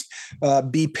 points.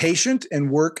 Be patient and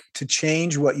work to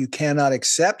change what you cannot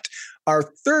accept. Our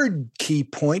third key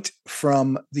point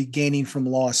from the Gaining from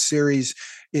Loss series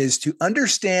is to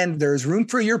understand there's room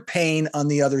for your pain on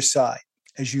the other side.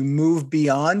 As you move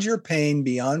beyond your pain,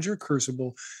 beyond your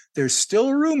crucible, there's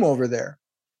still room over there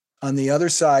on the other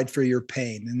side for your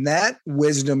pain. And that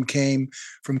wisdom came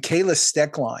from Kayla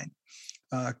Steckline.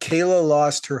 Kayla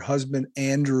lost her husband,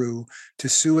 Andrew, to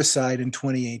suicide in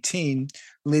 2018,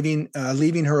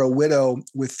 leaving her a widow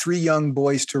with 3 young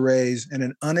boys to raise and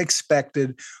an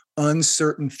unexpected,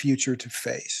 uncertain future to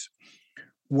face.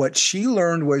 What she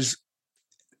learned was,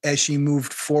 as she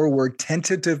moved forward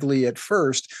tentatively at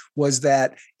first, was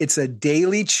that it's a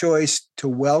daily choice to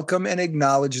welcome and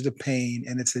acknowledge the pain,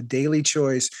 and it's a daily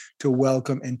choice to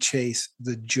welcome and chase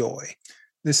the joy.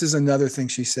 This is another thing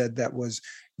she said that was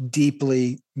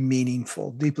deeply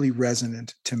meaningful, deeply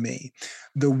resonant to me.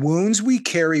 The wounds we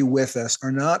carry with us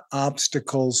are not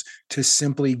obstacles to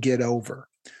simply get over.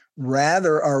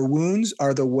 Rather, our wounds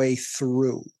are the way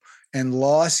through. And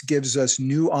loss gives us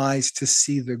new eyes to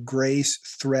see the grace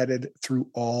threaded through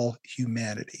all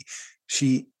humanity.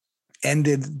 She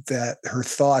ended her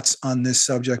thoughts on this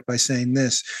subject by saying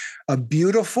this: a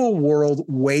beautiful world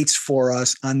waits for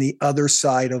us on the other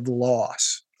side of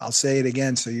loss. I'll say it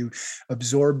again so you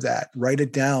absorb that. Write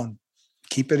it down.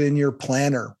 Keep it in your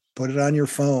planner. Put it on your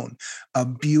phone. A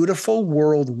beautiful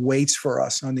world waits for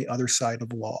us on the other side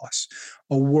of loss.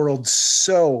 A world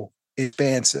so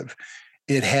expansive,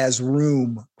 it has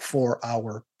room for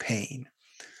our pain.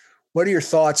 What are your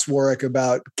thoughts, Warwick,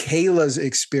 about Kayla's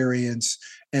experience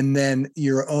and then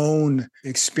your own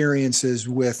experiences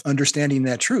with understanding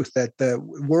that truth, that the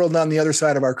world on the other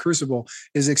side of our crucible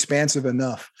is expansive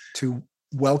enough to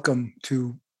welcome,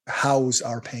 to house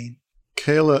our pain?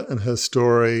 Kayla and her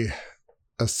story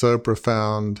are so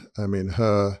profound. I mean,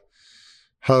 her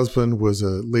husband was a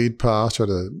lead pastor at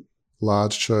a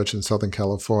large church in Southern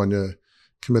California,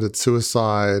 committed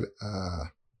suicide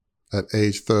at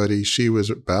age 30. She was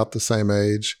about the same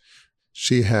age.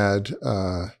 She had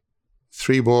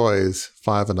 3 boys,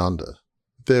 5 and under.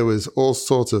 There was all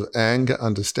sorts of anger,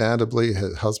 understandably.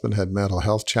 Her husband had mental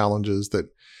health challenges that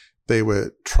they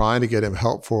were trying to get him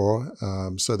help for.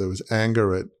 So there was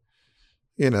anger at,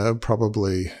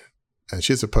 probably, and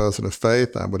she's a person of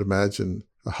faith, I would imagine,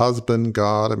 a husband,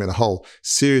 God, a whole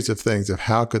series of things of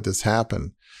how could this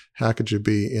happen? How could you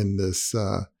be in this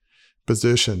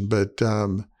position? But,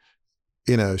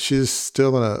 she's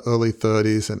still in her early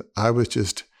 30s, and I was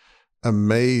just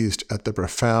amazed at the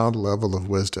profound level of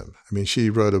wisdom. She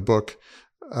wrote a book,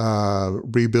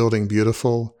 Rebuilding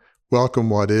Beautiful, Welcome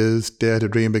What Is, Dare to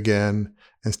Dream Again,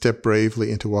 and Step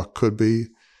Bravely into What Could Be.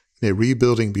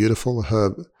 Rebuilding Beautiful,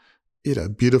 her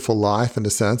beautiful life in a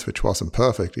sense, which wasn't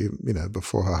perfect, even,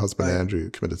 before her husband, right, Andrew,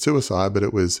 committed suicide, but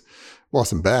it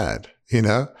wasn't bad.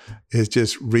 It's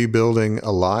just rebuilding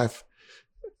a life.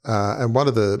 And one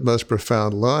of the most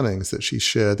profound learnings that she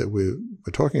shared that we're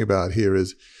talking about here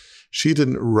is she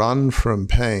didn't run from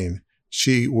pain.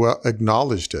 She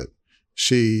acknowledged it.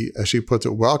 She, as she puts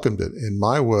it, welcomed it. In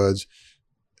my words,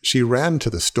 she ran to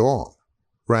the storm,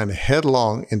 ran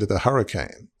headlong into the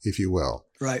hurricane, if you will.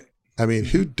 Right.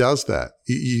 Who does that?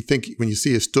 You think when you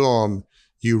see a storm,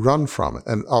 you run from it.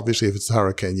 And obviously, if it's a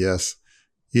hurricane, yes.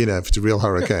 If it's a real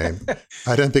hurricane,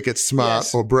 I don't think it's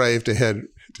smart or brave to head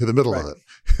to the middle of it.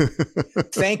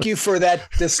 Thank you for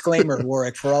that disclaimer,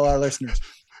 Warwick, for all our listeners.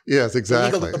 Yes,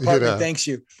 exactly. The legal department thanks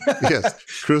you. Yes,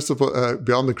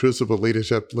 Beyond the Crucible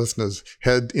leadership listeners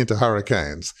head into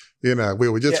hurricanes. We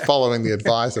were just following the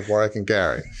advice of Warwick and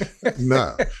Gary.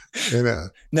 No,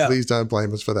 please don't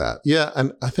blame us for that. Yeah,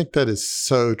 and I think that is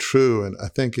so true. And I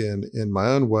think in my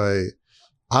own way,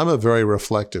 I'm a very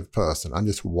reflective person. I'm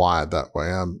just wired that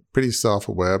way. I'm pretty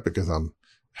self-aware because I'm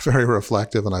very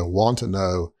reflective and I want to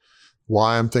know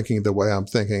why I'm thinking the way I'm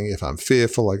thinking. If I'm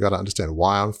fearful, I got to understand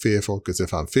why I'm fearful, because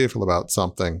if I'm fearful about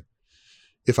something,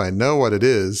 if I know what it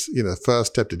is, the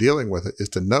first step to dealing with it is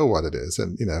to know what it is.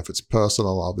 And, if it's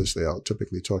personal, obviously I'll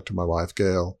typically talk to my wife,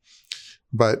 Gail.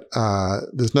 But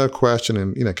there's no question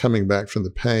in, coming back from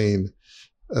the pain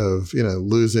of,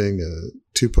 losing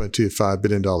a $2.25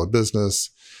 billion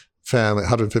business, family,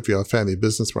 150-year-old family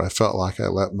business where I felt like I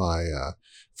let my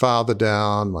father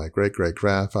down, my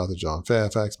great-great-grandfather, John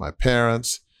Fairfax, my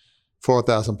parents,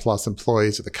 4,000 plus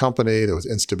employees at the company. There was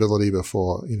instability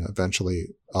before, eventually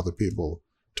other people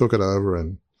took it over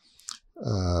and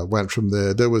went from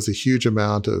there. There was a huge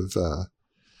amount of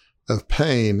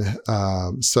pain.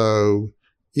 So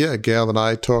yeah, Gail and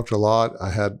I talked a lot.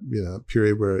 I had, a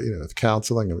period where, with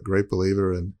counseling, I'm a great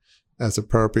believer in as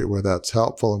appropriate where that's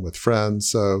helpful and with friends.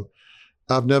 So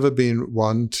I've never been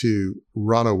one to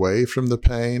run away from the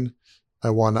pain. I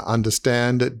want to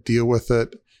understand it, deal with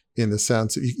it in the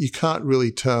sense that you can't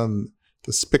really turn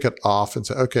the spigot off and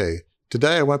say, okay,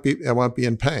 today I won't be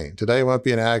in pain. Today I won't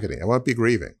be in agony. I won't be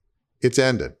grieving. It's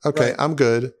ended. Okay, right. I'm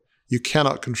good. You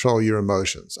cannot control your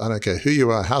emotions. I don't care who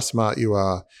you are, how smart you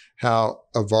are, how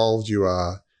evolved you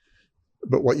are.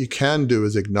 But what you can do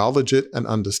is acknowledge it and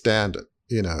understand it.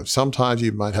 Sometimes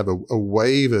you might have a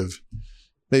wave of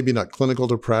maybe not clinical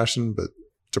depression, but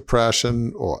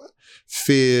depression or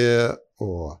fear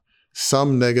or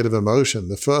some negative emotion.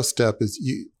 The first step is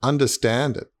you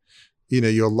understand it.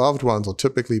 Your loved ones will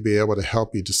typically be able to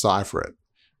help you decipher it.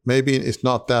 Maybe it's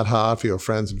not that hard for your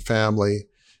friends and family.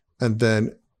 And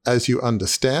then as you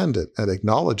understand it and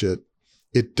acknowledge it,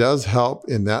 it does help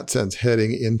in that sense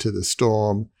heading into the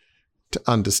storm to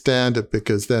understand it,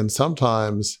 because then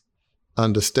sometimes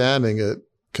understanding it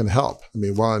can help. I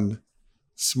mean, one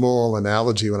small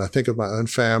analogy, when I think of my own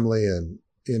family and,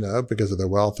 because of their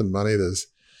wealth and money, there's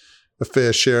a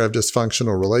fair share of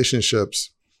dysfunctional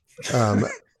relationships. As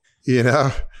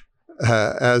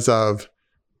I've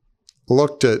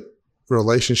looked at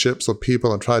relationships with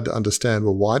people and tried to understand,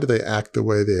 well, why do they act the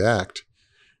way they act?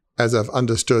 As I've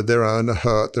understood their own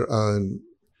hurt, their own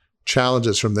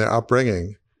challenges from their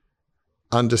upbringing,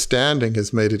 understanding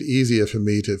has made it easier for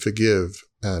me to forgive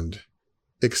and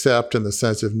accept in the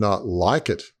sense of not like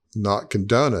it, not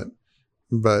condone it.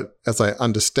 But as I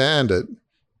understand it,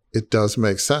 it does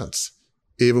make sense.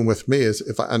 Even with me, is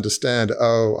if I understand,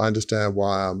 I understand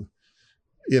why I'm,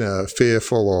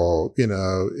 fearful, or,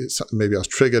 maybe I was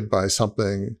triggered by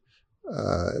something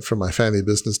from my family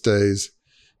business days.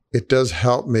 It does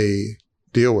help me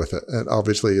deal with it. And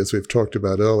obviously, as we've talked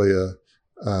about earlier,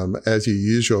 as you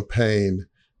use your pain,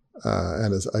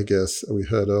 and as I guess we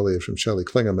heard earlier from Shelley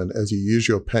Klingerman, as you use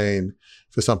your pain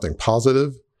for something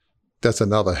positive, that's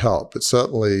another help. But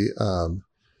certainly,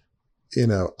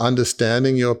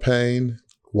 understanding your pain,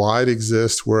 why it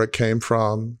exists, where it came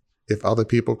from, if other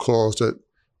people caused it,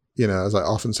 as I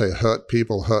often say, hurt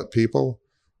people.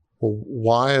 Well,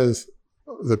 why is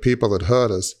the people that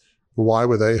hurt us, why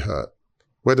were they hurt?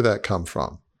 Where did that come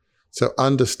from? So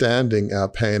understanding our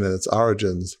pain and its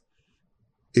origins,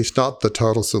 it's not the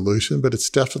total solution, but it's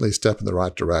definitely a step in the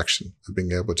right direction of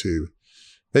being able to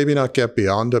maybe not get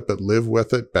beyond it, but live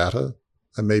with it better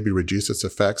and maybe reduce its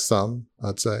effects some,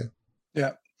 I'd say.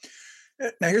 Yeah.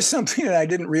 Now, here's something that I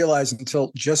didn't realize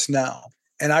until just now.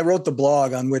 And I wrote the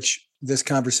blog on which this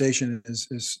conversation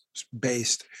is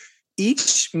based.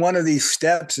 Each one of these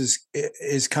steps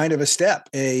is kind of a step,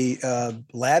 a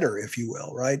ladder, if you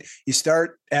will, right? You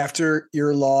start after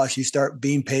your loss, you start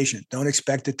being patient. Don't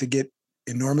expect it to get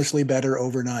enormously better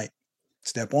overnight.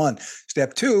 Step one.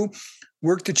 Step two,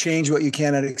 work to change what you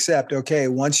cannot accept. Okay,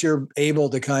 once you're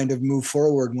able to kind of move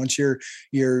forward, once you're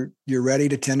ready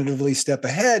to tentatively step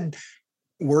ahead,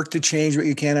 work to change what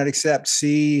you cannot accept.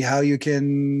 See how you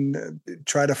can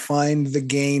try to find the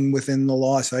gain within the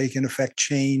loss, how you can affect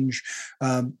change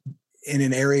in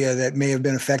an area that may have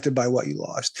been affected by what you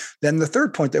lost. Then the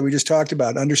third point that we just talked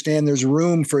about, understand there's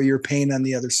room for your pain on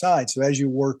the other side. So as you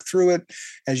work through it,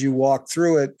 as you walk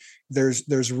through it,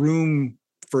 there's room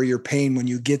for your pain when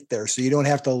you get there. So you don't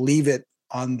have to leave it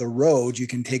on the road. You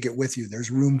can take it with you.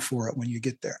 There's room for it when you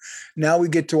get there. Now we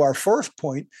get to our fourth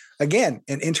point, again,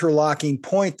 an interlocking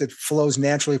point that flows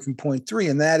naturally from point three,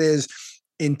 and that is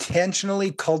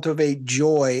intentionally cultivate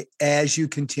joy as you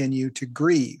continue to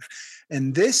grieve.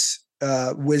 And this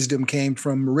wisdom came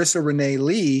from Marissa Renee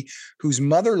Lee, whose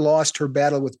mother lost her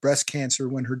battle with breast cancer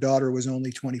when her daughter was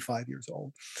only 25 years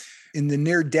old. In the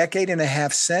near decade and a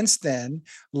half since then,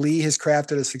 Lee has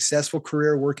crafted a successful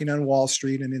career working on Wall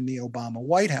Street and in the Obama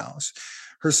White House.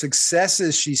 Her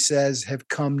successes, she says, have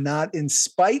come not in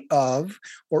spite of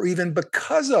or even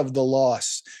because of the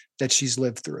loss that she's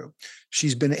lived through.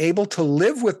 She's been able to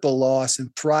live with the loss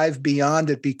and thrive beyond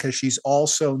it because she's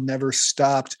also never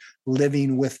stopped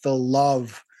living with the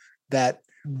love that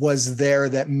was there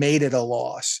that made it a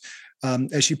loss.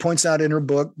 As she points out in her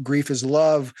book, Grief is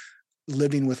Love,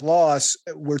 Living with Loss,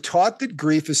 we're taught that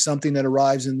grief is something that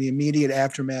arrives in the immediate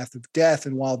aftermath of death.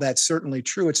 And while that's certainly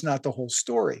true, it's not the whole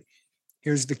story.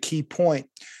 Here's the key point.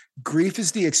 Grief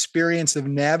is the experience of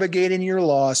navigating your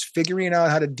loss, figuring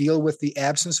out how to deal with the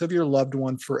absence of your loved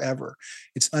one forever.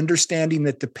 It's understanding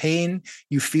that the pain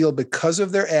you feel because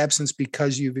of their absence,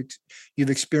 because you've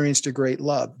experienced a great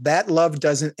love. That love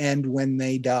doesn't end when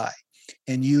they die,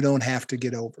 and you don't have to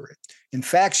get over it. In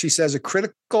fact, she says a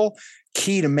critical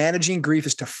key to managing grief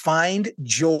is to find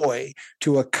joy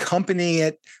to accompany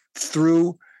it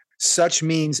through such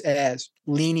means as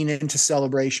leaning into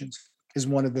celebrations is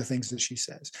one of the things that she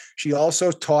says. She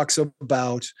also talks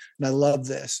about, and I love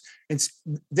this,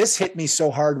 this hit me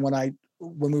so hard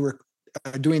when we were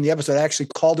doing the episode. I actually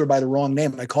called her by the wrong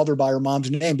name. I called her by her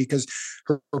mom's name because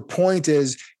her point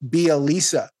is be a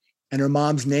Lisa, and her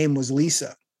mom's name was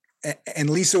Lisa. And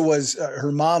Lisa was,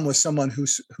 her mom was someone who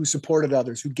supported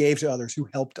others, who gave to others, who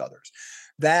helped others.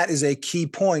 That is a key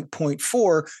point. Point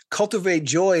 4, cultivate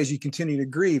joy as you continue to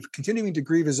grieve. Continuing to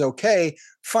grieve is okay.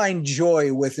 Find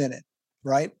joy within it,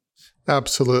 right?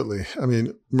 Absolutely. I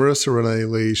mean, Marissa Renee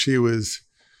Lee, she was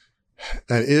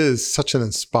and is such an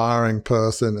inspiring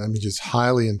person. I mean, just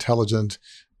highly intelligent,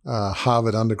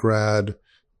 Harvard undergrad,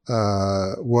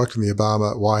 worked in the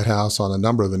Obama White House on a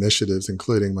number of initiatives,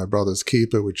 including My Brother's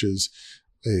Keeper, which is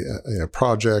a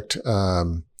project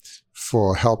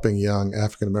for helping young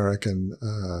African-American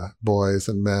boys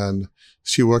and men.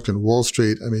 She worked in Wall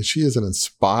Street. I mean, she is an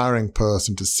inspiring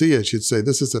person. To see it, she'd say,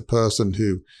 this is a person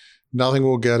who nothing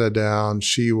will get her down.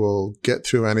 She will get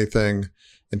through anything.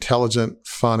 Intelligent,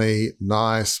 funny,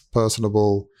 nice,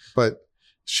 personable, but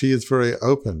she is very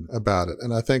open about it.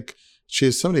 And I think she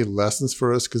has so many lessons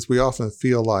for us because we often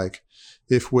feel like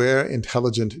if we're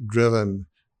intelligent, driven,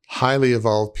 highly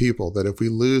evolved people, that if we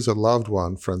lose a loved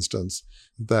one, for instance,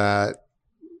 that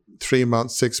 3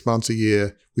 months, 6 months, a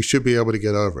year, we should be able to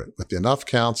get over it with enough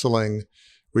counseling,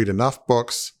 read enough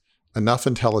books, enough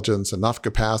intelligence, enough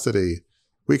capacity,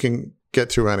 we can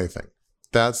get through anything.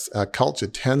 That's our culture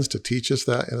tends to teach us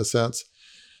that in a sense.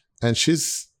 And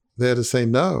she's there to say,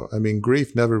 no, I mean,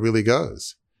 grief never really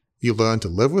goes. You learn to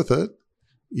live with it.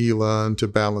 You learn to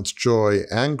balance joy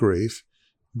and grief.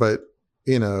 But,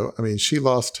 you know, I mean, she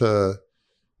lost her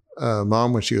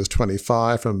mom when she was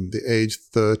 25. From the age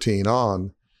 13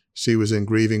 on, she was in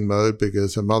grieving mode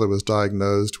because her mother was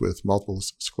diagnosed with multiple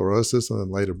sclerosis and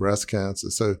then later breast cancer.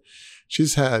 So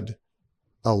she's had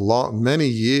many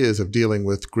years of dealing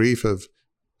with grief of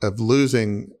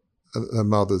losing her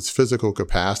mother's physical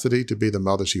capacity to be the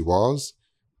mother she was,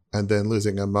 and then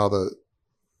losing her mother,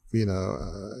 you know,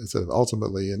 sort of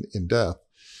ultimately in death.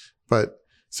 But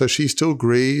so she still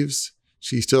grieves.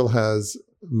 She still has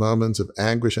moments of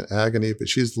anguish and agony, but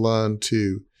she's learned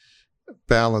to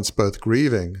balance both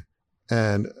grieving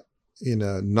and, you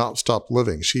know, not stop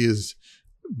living. She's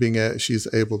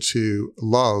able to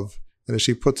love. And as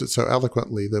she puts it so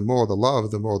eloquently, the more the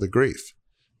love, the more the grief.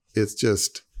 It's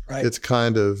just, right. It's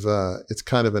kind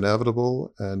of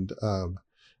inevitable. And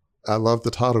I love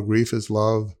the title, Grief is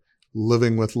Love,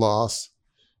 Living with Loss.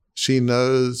 She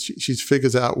knows, she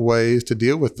figures out ways to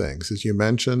deal with things. As you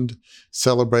mentioned,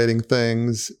 celebrating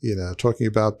things, you know, talking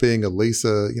about being a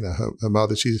Lisa, you know, her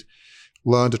mother, she's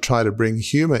learned to try to bring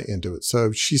humor into it.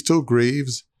 So she still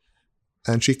grieves,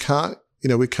 and she can't, you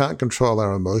know, we can't control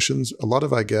our emotions. A lot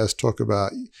of our guests talk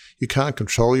about you can't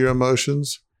control your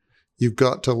emotions. You've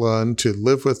got to learn to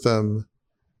live with them,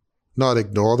 not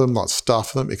ignore them, not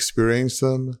stuff them, experience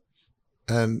them.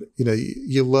 And, you know,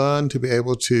 you learn to be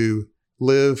able to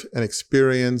live and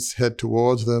experience, head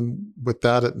towards them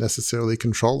without it necessarily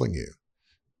controlling you.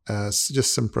 It's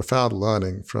just some profound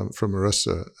learning from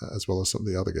Marissa as well as some of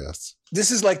the other guests. This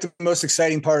is like the most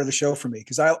exciting part of the show for me,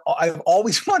 because I've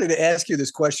always wanted to ask you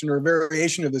this question, or a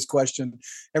variation of this question,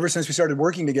 ever since we started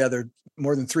working together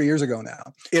more than 3 years ago now.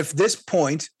 If this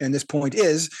point, and this point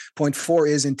is, point 4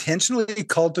 is intentionally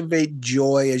cultivate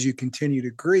joy as you continue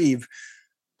to grieve,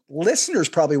 listeners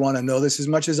probably want to know this as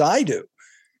much as I do.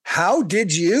 How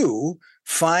did you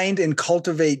find and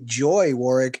cultivate joy,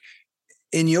 Warwick,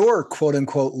 in your quote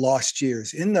unquote lost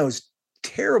years, in those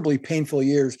terribly painful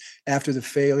years after the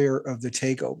failure of the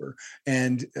takeover,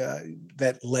 and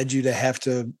that led you to have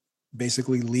to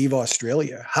basically leave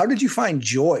Australia? How did you find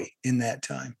joy in that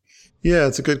time? Yeah,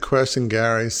 it's a good question,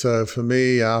 Gary. So for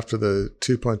me, after the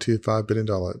 $2.25 billion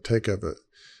takeover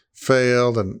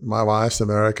failed, and my wife's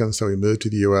American, so we moved to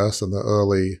the US in the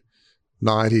early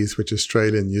 90s, which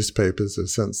Australian newspapers have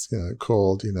since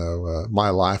called, My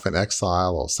Life in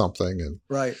Exile or something. And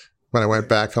right. When I went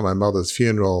back for my mother's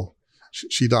funeral,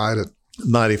 she died at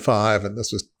 95, and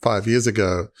this was 5 years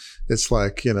ago. It's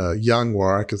like, young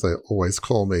Warwick, as they always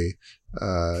call me,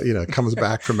 comes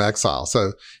back from exile.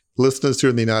 So listeners here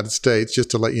in the United States, just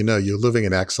to let you know, you're living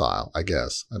in exile, I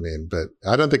guess. I mean, but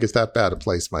I don't think it's that bad a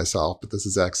place myself, but this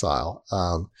is exile.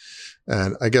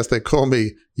 And I guess they call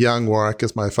me young Warwick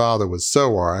because my father was Sir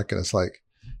Warwick. And it's like,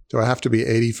 do I have to be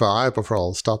 85 before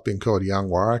I'll stop being called young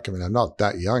Warwick? I mean, I'm not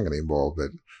that young anymore,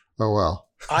 but oh well.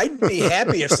 I'd be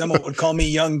happy if someone would call me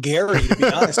young Gary, to be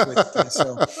honest with you.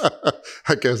 So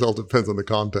I guess it all depends on the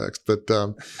context. But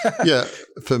yeah,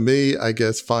 for me, I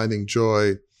guess finding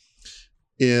joy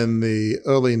in the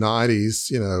early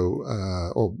 90s,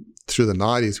 or through the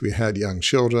 90s, we had young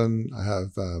children. I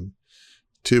have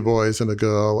 2 boys and a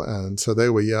girl, and so they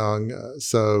were young.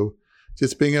 So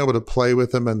just being able to play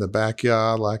with them in the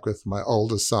backyard, like with my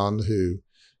oldest son, who,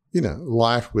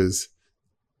 life was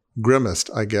grimmest,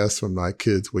 I guess, when my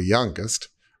kids were youngest.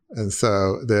 And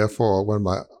so therefore,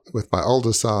 with my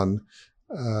older son,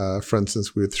 for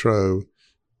instance, we would throw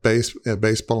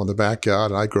baseball in the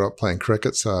backyard, and I grew up playing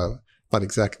cricket, so not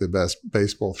exactly the best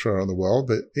baseball thrower in the world,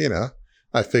 but,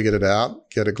 I figured it out,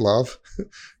 get a glove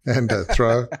and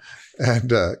throw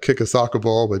and kick a soccer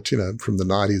ball. But, from the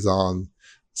 90s on,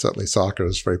 certainly soccer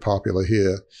is very popular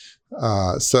here.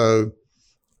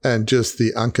 And just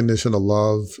the unconditional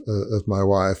love of my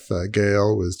wife,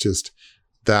 Gail, was just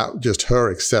her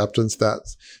acceptance.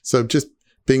 So just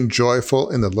being joyful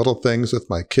in the little things with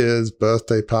my kids,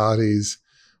 birthday parties,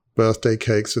 birthday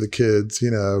cakes for the kids,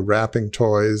 wrapping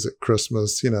toys at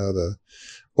Christmas,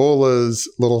 all those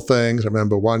little things. I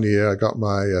remember one year I got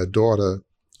my daughter,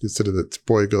 considered it's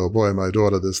boy, girl, boy, my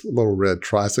daughter, this little red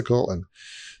tricycle. And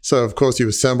so, of course, you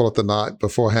assemble it the night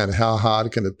beforehand. How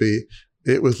hard can it be?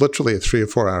 It was literally a 3 or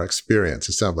 4 hour experience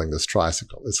assembling this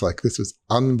tricycle. It's like, this was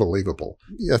unbelievable.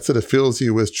 Yes, it fills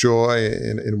you with joy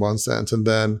in one sense. And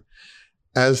then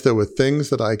as there were things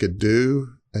that I could do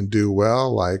and do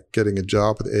well, like getting a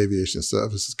job at the aviation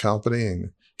services company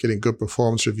and getting good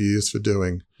performance reviews for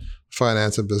doing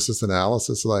finance and business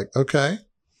analysis, like, okay,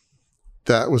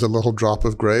 that was a little drop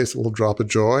of grace, a little drop of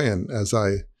joy. And as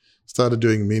I started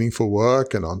doing meaningful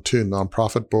work and on 2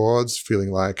 nonprofit boards, feeling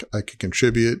like I could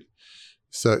contribute.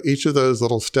 So each of those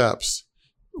little steps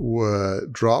were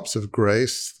drops of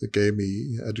grace that gave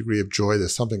me a degree of joy.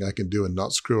 There's something I can do and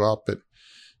not screw up. But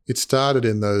it started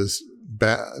in the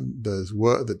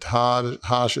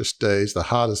hardest days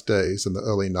in the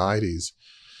early 90s.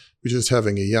 We're just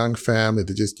having a young family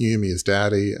that just knew me as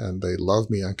daddy, and they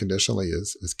loved me unconditionally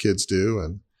as kids do,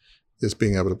 and just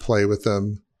being able to play with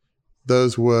them.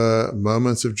 Those were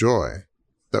moments of joy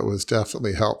that was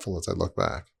definitely helpful as I look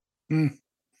back.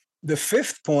 The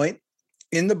 5th point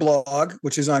in the blog,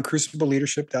 which is on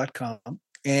crucibleleadership.com,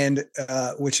 and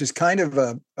which is kind of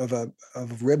a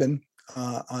ribbon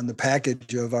on the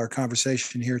package of our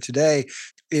conversation here today,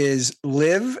 is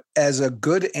live as a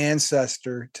good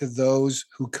ancestor to those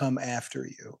who come after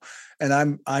you.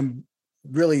 And I'm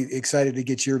really excited to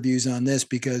get your views on this,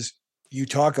 because you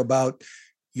talk about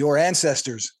your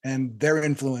ancestors and their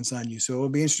influence on you. So it'll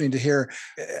be interesting to hear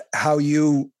how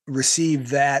you receive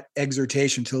that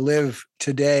exhortation to live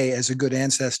today as a good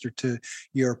ancestor to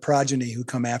your progeny who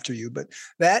come after you. But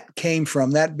that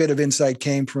bit of insight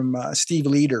came from Steve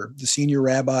Leder, the senior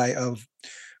rabbi of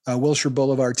Wilshire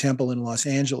Boulevard Temple in Los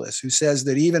Angeles, who says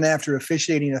that even after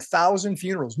officiating 1,000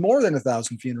 funerals, more than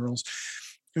 1,000 funerals,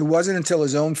 it wasn't until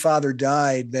his own father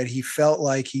died that he felt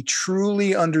like he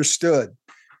truly understood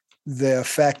the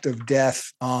effect of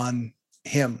death on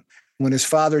him. When his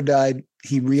father died,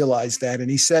 he realized that.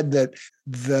 And he said that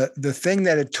the thing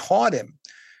that it taught him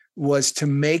was to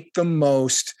make the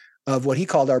most of what he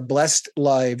called our blessed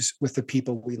lives with the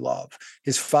people we love.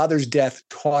 His father's death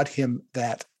taught him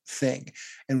that thing.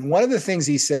 And one of the things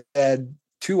he said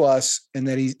to us, and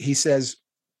that he says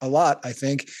a lot, I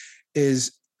think,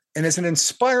 is, and it's an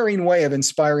inspiring way of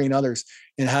inspiring others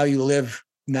in how you live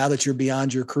now that you're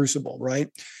beyond your crucible, right?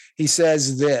 He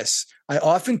says this: I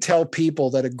often tell people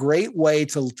that a great way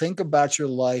to think about your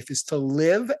life is to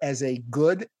live as a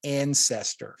good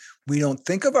ancestor. We don't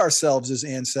think of ourselves as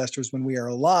ancestors when we are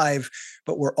alive,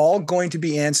 but we're all going to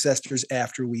be ancestors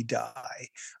after we die.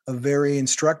 A very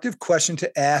instructive question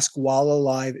to ask while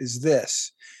alive is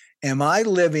this: am I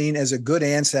living as a good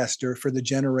ancestor for the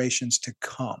generations to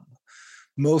come?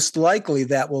 Most likely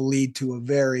that will lead to a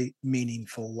very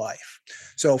meaningful life.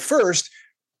 So first,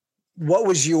 what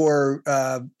was your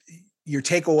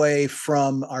takeaway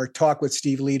from our talk with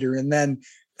Steve Leder? And then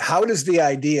how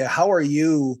are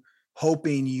you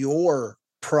hoping your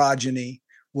progeny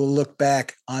will look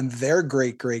back on their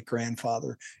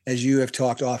great-great-grandfather, as you have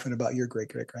talked often about your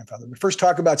great-great-grandfather. But first,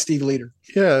 talk about Steve Leder.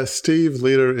 Yeah, Steve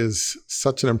Leder is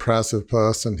such an impressive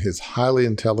person. He's highly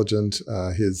intelligent.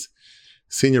 His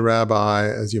senior rabbi,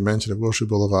 as you mentioned, of Wilshire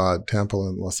Boulevard Temple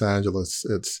in Los Angeles.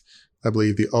 It's, I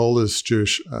believe, the oldest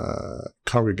Jewish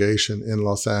congregation in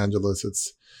Los Angeles.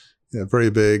 It's a very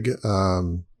big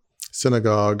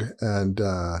synagogue. And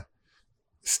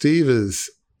Steve is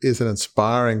an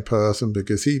inspiring person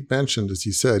because he mentioned, as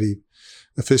you said, he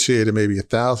officiated maybe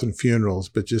 1,000 funerals,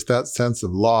 but just that sense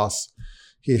of loss,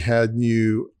 he had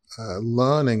new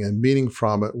learning and meaning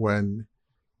from it when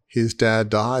his dad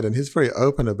died. And he's very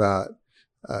open about,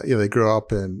 they grew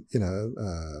up in,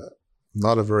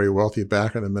 not a very wealthy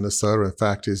background in Minnesota. In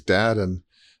fact, his dad and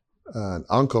an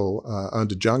uncle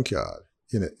owned a junkyard.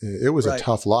 It was a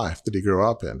tough life that he grew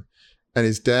up in. And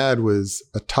his dad was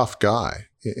a tough guy,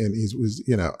 and he was,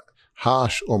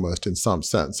 harsh almost in some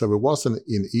sense. So it wasn't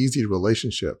an easy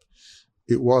relationship.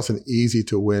 It wasn't easy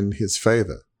to win his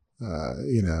favor,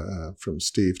 from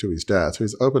Steve to his dad. So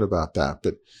he's open about that.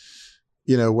 But,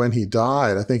 when he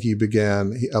died, I think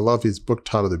I love his book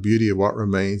title, The Beauty of What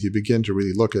Remains. You begin to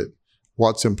really look at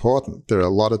what's important. There are a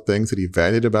lot of things that he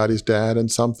valued about his dad, and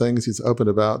some things he's open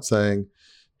about saying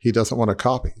he doesn't want to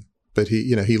copy. But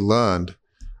he learned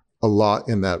a lot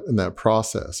in that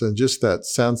process. And just that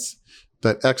sense,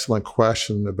 that excellent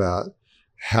question about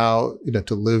how,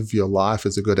 to live your life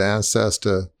as a good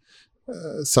ancestor.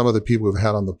 Some of the people we've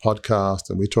had on the podcast,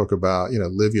 and we talk about,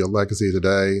 live your legacy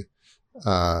today.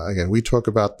 Again, we talk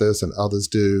about this and others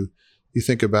do. You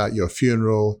think about your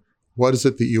funeral. What is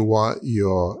it that you want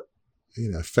your,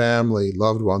 family,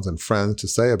 loved ones, and friends to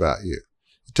say about you?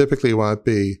 It typically won't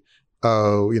be,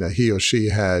 he or she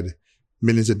had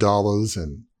millions of dollars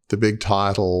and the big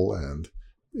title and,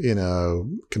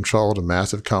 controlled a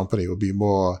massive company. It will be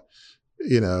more,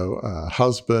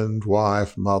 husband,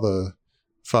 wife, mother,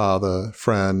 father,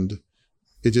 friend.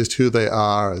 It's just who they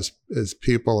are as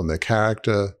people and their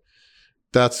character.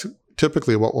 That's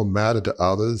typically what will matter to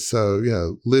others.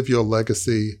 So, live your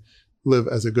legacy, live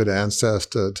as a good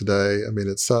ancestor today. I mean,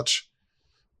 it's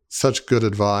such good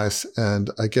advice.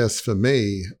 And I guess for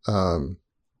me,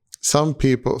 some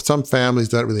families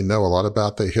don't really know a lot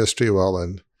about their history. Well,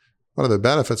 and one of the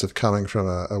benefits of coming from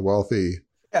a wealthy,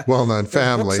 well-known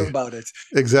family. Books about it.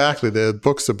 Exactly. There are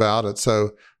books about it.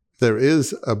 So there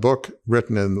is a book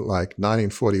written in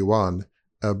 1941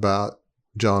 about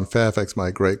John Fairfax, my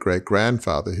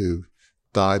great-great-grandfather, who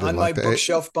died on my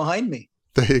bookshelf behind me.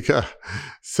 There you go.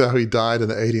 So he died in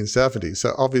the 1870s.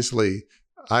 So obviously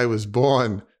I was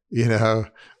born, a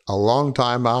long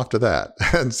time after that.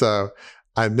 And so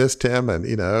I missed him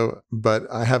but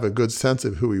I have a good sense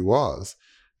of who he was.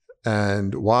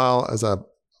 And while, as I've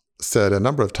said a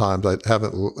number of times, I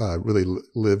haven't really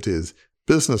lived his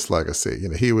business legacy.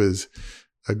 He was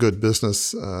a good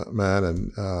business man,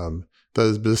 and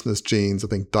those business genes, I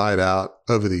think, died out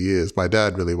over the years. My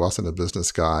dad really wasn't a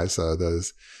business guy, so I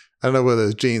don't know where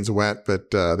those genes went,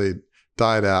 but they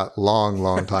died out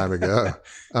long time ago.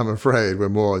 I'm afraid we're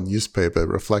more newspaper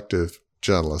reflective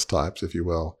journalist types, if you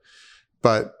will.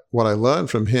 But what I learned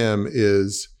from him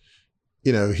is,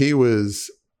 he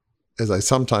was, as I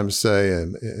sometimes say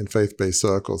in faith-based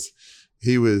circles,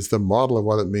 he was the model of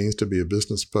what it means to be a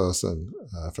business person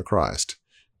for Christ.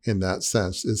 In that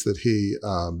sense, is that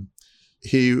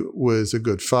he was a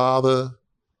good father,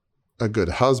 a good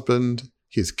husband.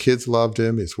 His kids loved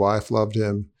him. His wife loved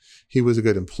him. He was a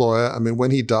good employer. I mean,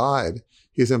 when he died,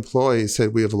 his employees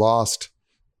said, "We have lost,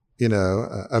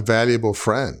 a valuable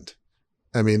friend."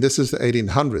 I mean, this is the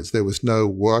 1800s. There was no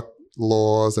work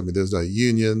laws. I mean, there's no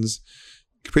unions.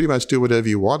 You could pretty much do whatever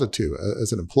you wanted to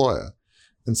as an employer.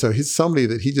 And so he's somebody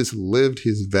that he just lived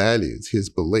his values, his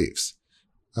beliefs.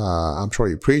 I'm sure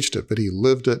he preached it, but he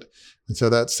lived it. And so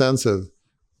that sense of,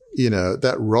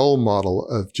 that role model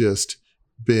of just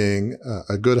being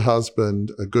a good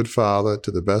husband, a good father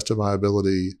to the best of my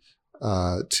ability,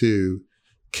 to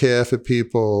care for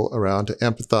people around, to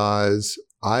empathize.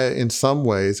 In some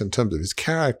ways, in terms of his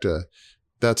character,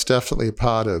 that's definitely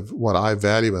part of what I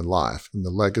value in life and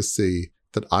the legacy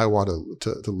that I want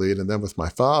to lead. And then with my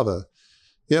father,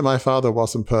 my father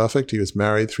wasn't perfect. He was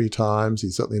married 3 times. He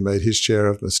certainly made his share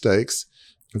of mistakes.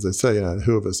 As I say,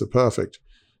 who of us are perfect?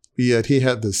 But yet he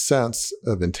had this sense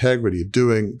of integrity, of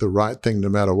doing the right thing no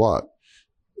matter what.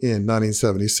 In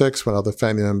 1976, when other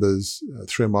family members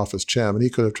threw him off as chairman, he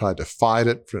could have tried to fight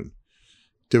it from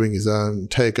doing his own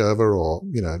takeover or,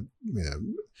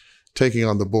 taking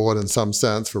on the board in some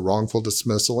sense for wrongful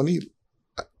dismissal. And he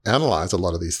analyzed a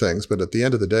lot of these things. But at the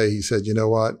end of the day, he said, you know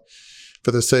what?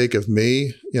 for the sake of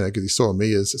me, because he saw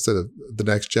me as sort of the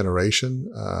next generation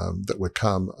that would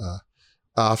come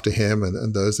after him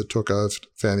and those that took over,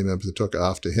 family members that took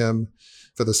after him,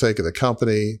 for the sake of the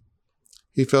company,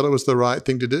 he felt it was the right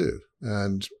thing to do.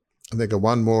 And I think of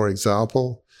one more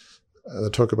example I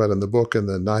talk about in the book. In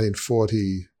the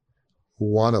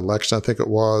 1941 election, I think it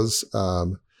was,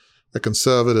 a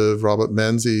conservative, Robert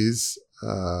Menzies,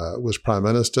 was prime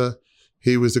minister.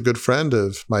 He was a good friend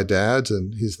of my dad's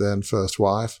and his then first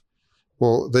wife.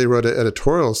 Well, they wrote an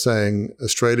editorial saying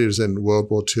Australia's in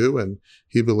World War II, and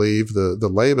he believed the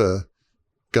Labor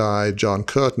guy, John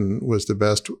Curtin, was the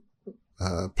best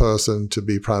person to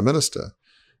be prime minister.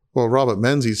 Well, Robert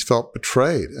Menzies felt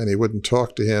betrayed, and he wouldn't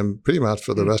talk to him pretty much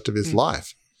for the rest of his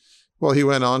life. Well, he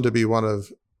went on to be one of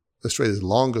Australia's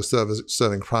longest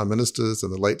serving prime ministers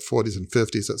in the late 40s and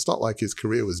 50s. So it's not like his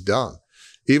career was done,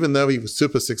 even though he was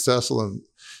super successful, and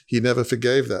he never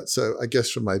forgave that. So I guess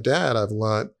from my dad, I've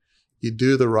learned you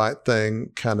do the right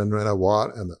thing, kind of no matter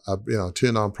what. And, 2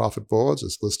 nonprofit boards,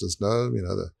 as listeners know,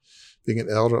 being an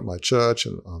elder at my church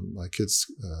and on my kids'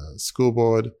 school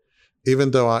board.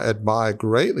 Even though I admire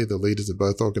greatly the leaders of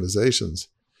both organizations,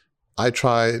 I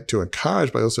try to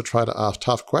encourage, but I also try to ask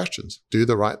tough questions. Do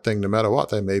the right thing no matter what.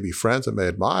 They may be friends, I may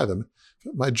admire them.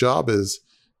 But my job is,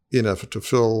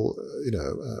 to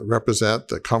represent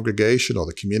the congregation or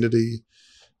the community.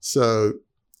 So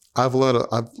I've learned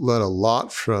a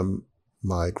lot from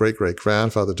my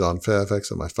great-great-grandfather, John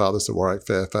Fairfax, and my father, Sir Warwick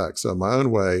Fairfax. So in my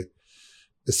own way,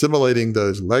 assimilating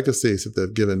those legacies that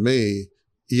they've given me,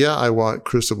 yeah, I want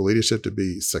Crucible leadership to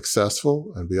be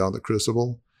successful and beyond the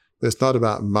Crucible. But it's not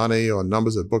about money or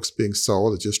numbers of books being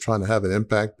sold. It's just trying to have an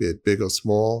impact, be it big or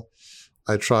small.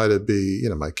 I try to be,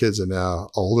 my kids are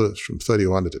now older, from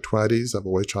 31 to the 20s. I've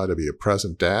always tried to be a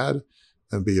present dad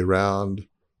and be around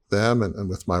them and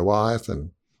with my wife.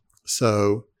 And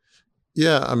so,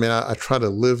 yeah, I try to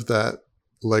live that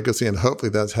legacy, and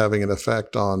hopefully that's having an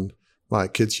effect on my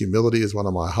kids. Humility is one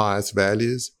of my highest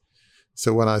values.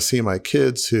 So when I see my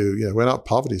kids who, we're not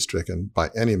poverty stricken by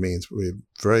any means, we're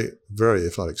very, very,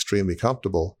 if not extremely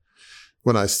comfortable.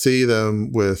 When I see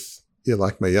them with,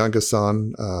 like my youngest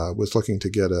son was looking to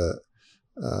get a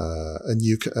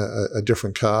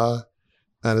different car.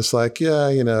 And it's like, he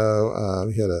had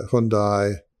a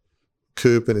Hyundai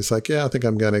Coupe, and it's like, I think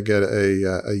I'm going to get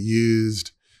a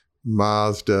used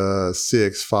Mazda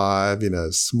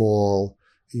CX-5, small,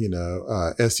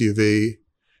 SUV.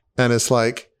 And it's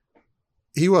like,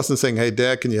 he wasn't saying, hey,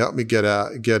 Dad, can you help me get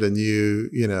a new,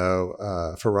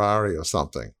 Ferrari or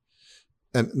something?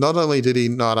 And not only did he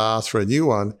not ask for a new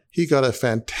one, he got a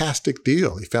fantastic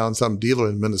deal. He found some dealer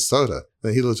in Minnesota,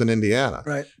 and he lives in Indiana.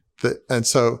 Right. And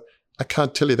so I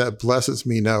can't tell you, that blesses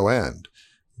me no end,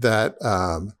 that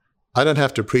I don't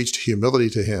have to preach humility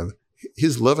to him.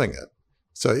 He's living it.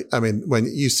 So, when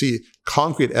you see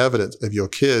concrete evidence of your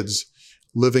kids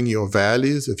living your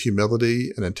values of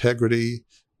humility and integrity,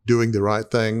 doing the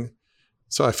right thing.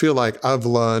 So I feel like I've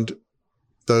learned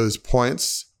those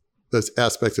points, those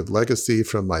aspects of legacy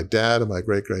from my dad and my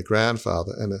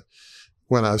great-great-grandfather. And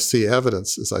when I see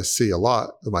evidence, as I see a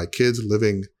lot of my kids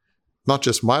living not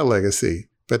just my legacy,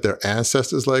 but their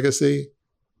ancestors' legacy,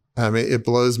 it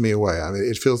blows me away.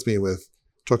 It fills me with,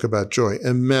 talk about joy,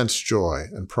 immense joy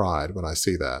and pride when I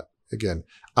see that. Again,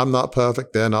 I'm not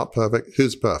perfect. They're not perfect.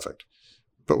 Who's perfect?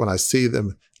 But when I see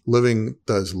them living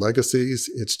those legacies,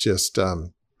 it's just,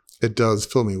 it does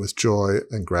fill me with joy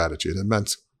and gratitude,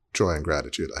 immense joy and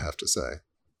gratitude, I have to say.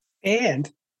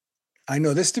 And I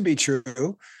know this to be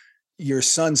true. Your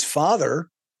son's father,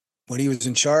 when he was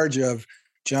in charge of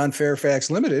John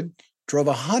Fairfax Limited, drove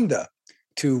a Honda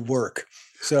to work.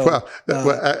 So,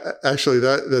 actually,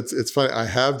 it's funny. I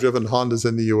have driven Hondas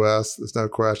in the U.S. There's no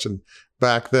question.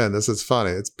 Back then, this is funny.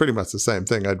 It's pretty much the same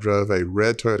thing. I drove a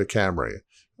red Toyota Camry.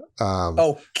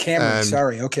 Camry.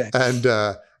 Sorry. Okay. And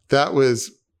that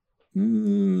was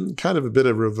kind of a bit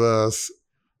of reverse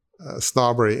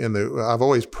snobbery. I've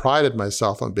always prided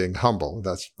myself on being humble.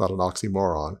 That's not an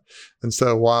oxymoron. And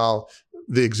so while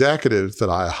the executives that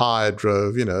I hired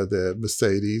drove, their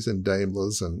Mercedes and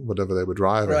Daimlers and whatever they were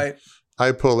driving, right,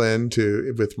 I pull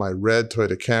with my red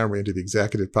Toyota Camry into the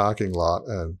executive parking lot,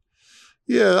 and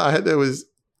there was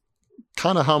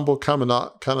kind of humble, kind of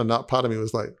not. Part of me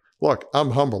was like, look, I'm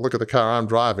humble. Look at the car I'm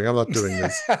driving. I'm not doing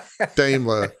this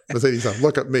Daimler Mercedes stuff.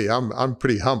 Look at me. I'm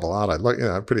pretty humble, aren't I? Look,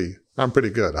 I'm pretty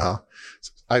good, huh?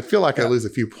 I feel like I lose a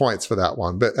few points for that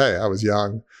one, but hey, I was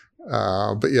young.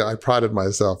 But I prided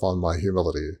myself on my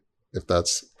humility, if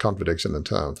that's contradiction in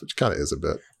terms, which kind of is a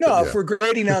bit. No, if we're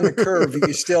grading on the curve,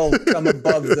 you still come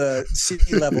above the sea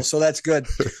level, so that's good.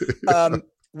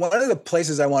 one of the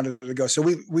places I wanted to go. So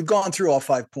we've gone through all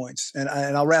 5 points, and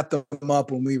I'll wrap them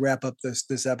up when we wrap up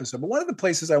this episode. But one of the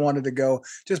places I wanted to go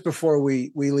just before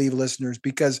we leave listeners,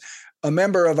 because a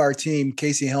member of our team,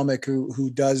 Casey Helmick, who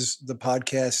does the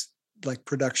podcast, like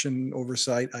production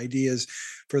oversight ideas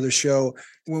for the show,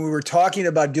 when we were talking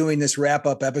about doing this wrap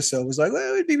up episode, was like,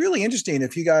 well, it'd be really interesting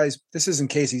if you guys, this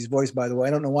isn't Casey's voice, by the way.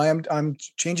 I don't know why I'm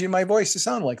changing my voice to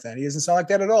sound like that. He doesn't sound like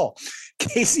that at all.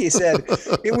 Casey said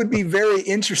it would be very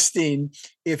interesting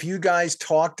if you guys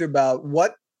talked about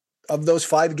what of those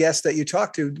 5 guests that you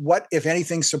talked to, what, if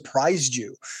anything, surprised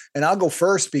you. And I'll go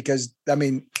first because, I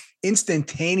mean,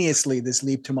 instantaneously this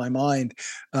leaped to my mind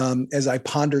as I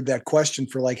pondered that question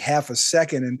for like half a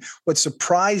second. And what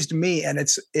surprised me, and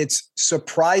it's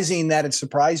surprising that it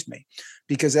surprised me,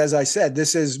 because as I said,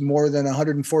 this is more than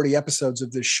 140 episodes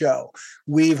of this show.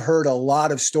 We've heard a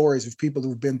lot of stories of people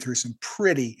who've been through some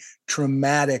pretty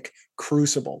traumatic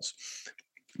crucibles.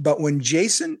 But when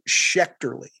Jason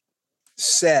Schechterle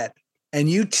said, and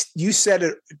you said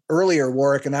it earlier,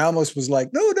 Warwick, and I almost was like,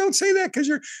 no, don't say that because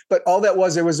you're. But all that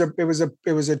was, it was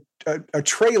a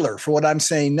trailer for what I'm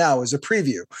saying now, as a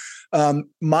preview.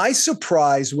 My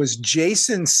surprise was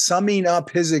Jason summing up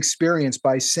his experience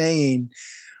by saying,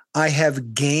 "I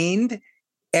have gained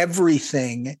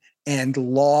everything and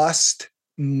lost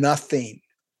nothing."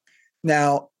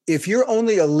 Now, if you're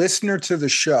only a listener to the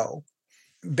show,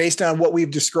 based on what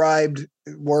we've described,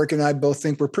 Warwick and I both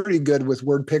think we're pretty good with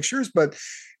word pictures, but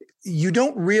you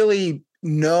don't really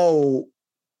know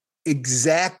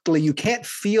exactly, you can't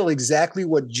feel exactly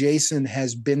what Jason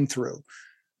has been through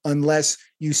unless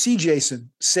you see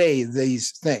Jason say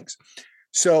these things.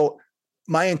 So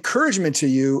my encouragement to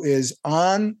you is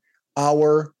on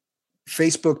our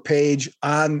Facebook page,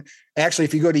 actually,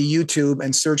 if you go to YouTube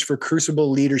and search for Crucible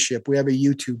Leadership, we have a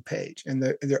YouTube page,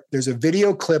 and there's a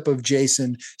video clip of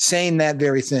Jason saying that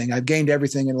very thing. I've gained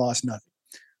everything and lost nothing.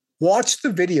 Watch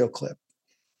the video clip.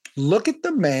 Look at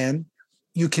the man.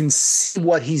 You can see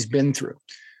what he's been through.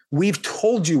 We've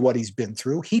told you what he's been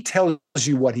through. He tells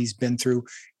you what he's been through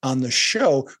on the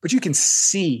show, but you can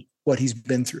see what he's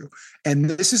been through. And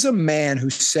this is a man who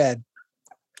said,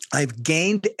 I've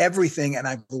gained everything and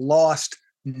I've lost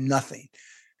nothing.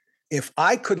 If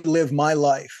I could live my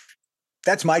life,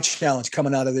 that's my challenge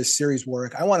coming out of this series,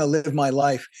 Warwick. I want to live my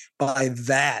life by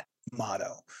that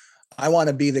motto. I want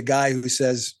to be the guy who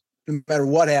says, no matter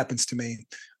what happens to me,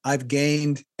 I've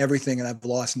gained everything and I've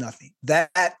lost nothing.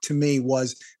 That to me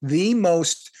was the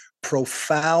most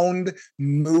profound,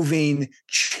 moving,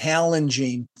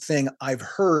 challenging thing I've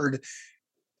heard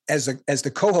as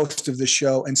the co-host of the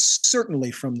show, and certainly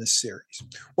from this series.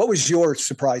 What was your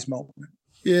surprise moment?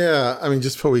 Yeah, I mean,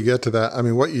 just before we get to that, I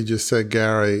mean, what you just said,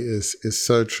 Gary, is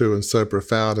so true and so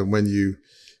profound. And when you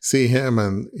see him,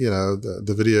 and you know,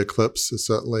 the video clips is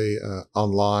certainly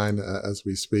online as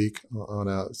we speak on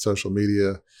our social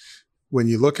media. When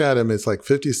you look at him, it's like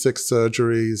 56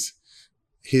 surgeries.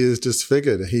 He is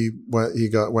disfigured. He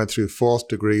went through 4th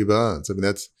degree burns. I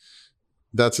mean,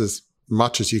 that's as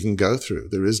much as you can go through.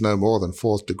 There is no more than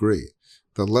 4th degree.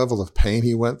 The level of pain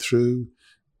he went through,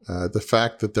 the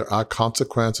fact that there are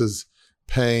consequences,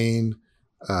 pain.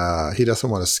 He doesn't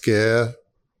want to scare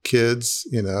kids,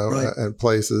 you know, right, and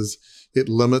places. It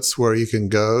limits where he can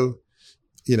go.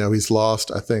 You know, he's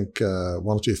lost, I think, 1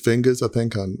 or 2 fingers, I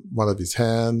think, on one of his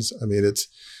hands. I mean, it's,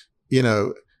 you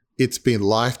know, it's been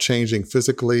life-changing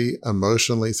physically,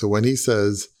 emotionally. So when he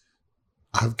says,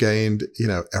 I've gained, you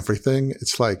know, everything,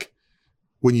 it's like,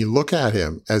 when you look at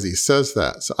him as he says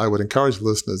that, so I would encourage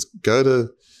listeners, go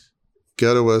to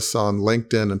us on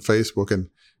LinkedIn and Facebook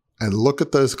and look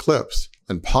at those clips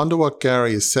and ponder what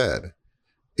Gary has said.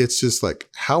 It's just like,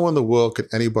 how in the world could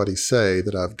anybody say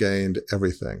that I've gained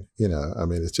everything? You know, I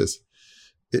mean, it's just,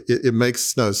 it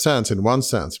makes no sense in one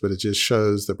sense, but it just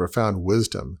shows the profound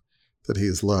wisdom that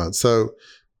he's learned. So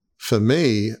for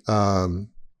me,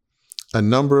 a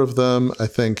number of them, I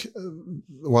think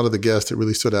one of the guests that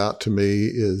really stood out to me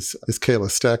is Kayla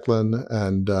Stecklin.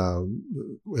 And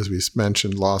as we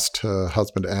mentioned, lost her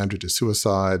husband, Andrew, to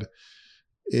suicide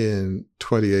in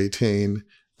 2018.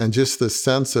 And just the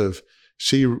sense of,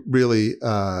 she really,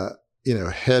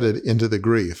 headed into the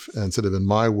grief and sort of, in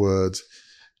my words,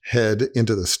 head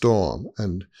into the storm.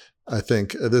 And I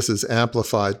think this is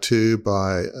amplified too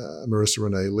by Marissa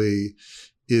Renee Lee,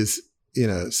 is, you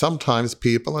know, sometimes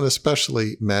people, and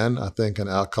especially men, I think in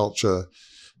our culture,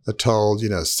 are told, you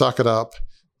know, suck it up,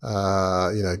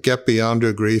 get beyond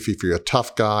your grief. If you're a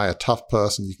tough guy, a tough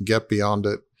person, you can get beyond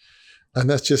it. And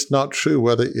that's just not true,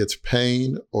 whether it's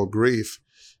pain or grief.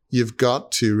 You've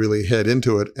got to really head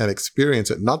into it and experience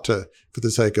it, not for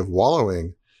the sake of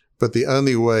wallowing, But the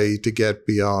only way to get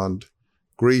beyond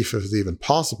grief, if it's even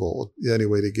possible, the only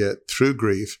way to get through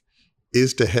grief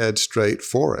is to head straight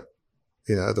for it.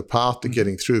 The path to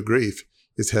getting through grief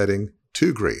is heading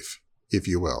to grief, if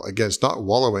you will. Again, it's not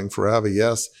wallowing forever.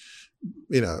 Yes,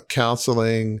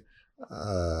 counseling,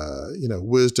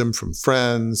 wisdom from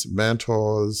friends,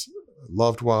 mentors,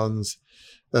 loved ones,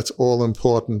 that's all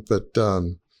important. But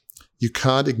you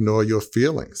can't ignore your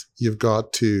feelings. You've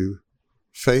got to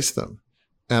face them.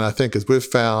 And I think, as we've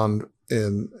found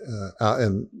in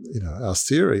our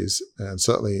series, and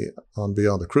certainly on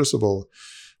Beyond the Crucible,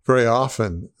 very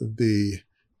often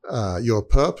your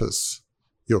purpose,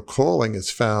 your calling is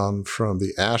found from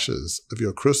the ashes of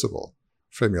your crucible,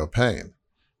 from your pain.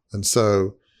 And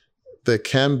so there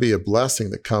can be a blessing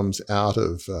that comes out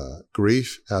of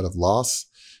grief, out of loss.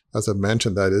 As I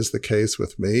mentioned, that is the case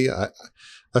with me.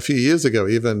 A few years ago,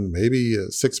 even maybe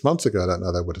 6 months ago, I don't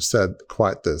know that I would have said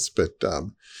quite this, but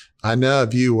I now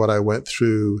view what I went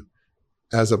through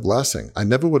as a blessing. I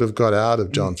never would have got out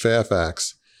of John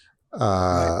Fairfax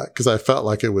because I felt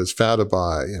like it was founded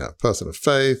by a person of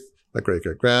faith, my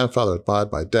great-great-grandfather,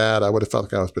 admired my dad. I would have felt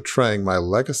like I was betraying my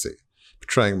legacy,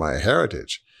 betraying my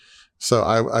heritage. So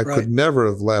I could never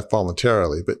have left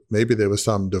voluntarily, but maybe there was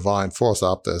some divine force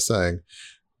out there saying,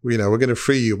 we're going to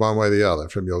free you one way or the other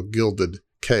from your gilded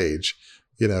cage.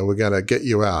 We're going to get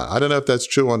you out. I don't know if that's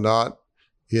true or not.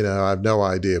 I have no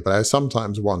idea, but I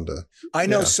sometimes wonder. I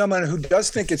know someone who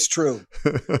does think it's true.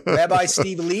 Rabbi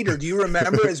Steve Leder. Do you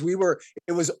remember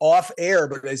it was off air,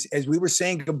 but as we were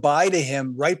saying goodbye to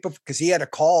him right before, because he had a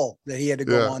call that he had to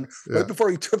go on. Right before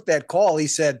he took that call, he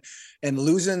said, and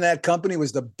losing that company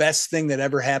was the best thing that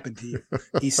ever happened to you.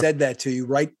 He said that to you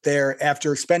right there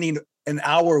after spending an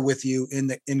hour with you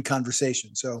in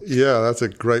conversation. So that's a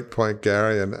great point,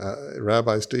 Gary. And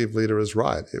Rabbi Steve Leder is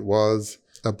right. It was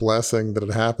a blessing that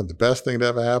had happened. The best thing that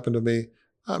ever happened to me.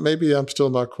 Maybe I'm still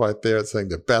not quite there at saying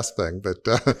the best thing, but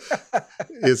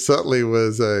it certainly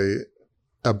was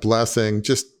a blessing.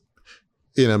 Just,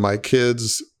 my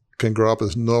kids can grow up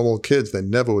as normal kids. They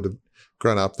never would have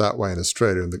grown up that way in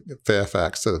Australia, in the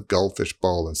Fairfax sort of goldfish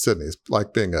bowl in Sydney. It's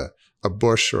like being a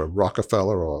Bush or a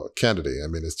Rockefeller or a Kennedy. I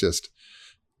mean, it's just,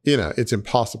 it's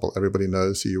impossible. Everybody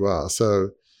knows who you are.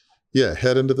 So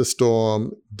head into the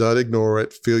storm, don't ignore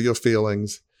it, feel your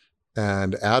feelings.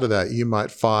 And out of that, you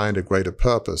might find a greater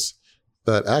purpose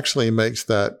that actually makes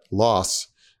that loss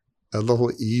a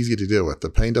little easier to deal with. The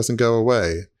pain doesn't go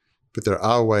away, but there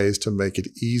are ways to make it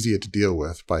easier to deal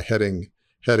with by heading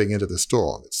into the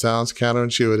storm. It sounds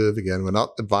counterintuitive. Again, we're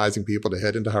not advising people to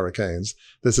head into hurricanes.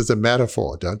 This is a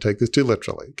metaphor. Don't take this too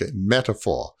literally. Okay,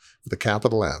 metaphor with a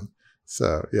capital M.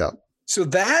 So, So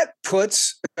that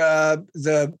puts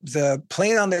the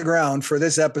plane on the ground for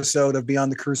this episode of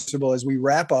Beyond the Crucible as we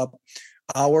wrap up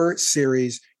our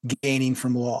series, Gaining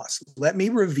from Loss. Let me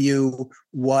review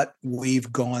what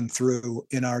we've gone through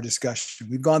in our discussion.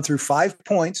 We've gone through 5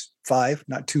 points, 5,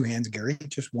 not 2 hands, Gary,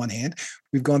 just 1 hand.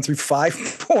 We've gone through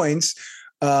 5 points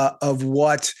of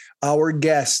what our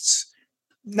guests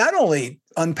not only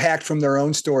unpacked from their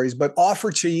own stories, but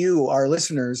offer to you, our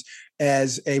listeners,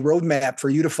 as a roadmap for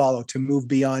you to follow to move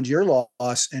beyond your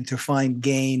loss and to find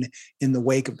gain in the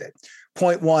wake of it.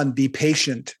 Point 1, be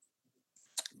patient.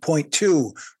 Point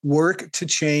 2, work to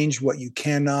change what you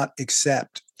cannot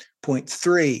accept. Point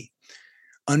 3,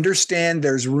 understand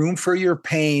there's room for your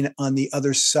pain on the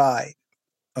other side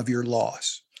of your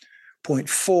loss. Point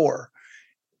 4,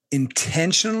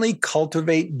 intentionally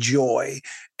cultivate joy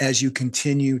as you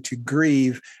continue to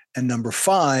grieve. And number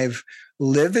 5,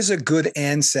 live as a good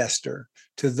ancestor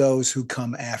to those who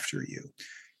come after you.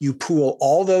 You pool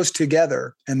all those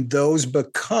together, and those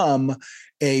become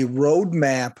a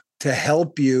roadmap to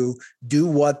help you do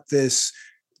what this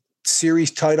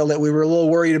series title that we were a little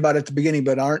worried about at the beginning,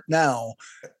 but aren't now,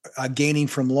 Gaining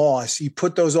from Loss. You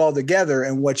put those all together,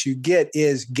 and what you get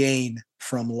is gain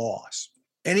from loss.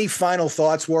 Any final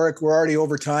thoughts, Warwick? We're already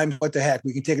over time. What the heck?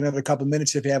 We can take another couple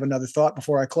minutes if you have another thought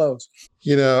before I close.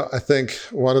 I think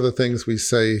one of the things we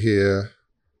say here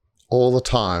all the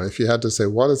time, if you had to say,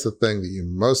 what is the thing that you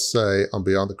most say on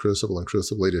Beyond the Crucible and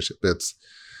Crucible Leadership, it's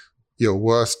your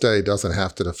worst day doesn't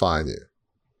have to define you.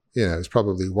 It's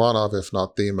probably one of, if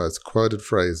not the most quoted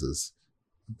phrases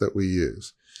that we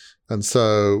use. And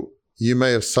so you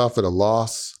may have suffered a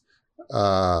loss,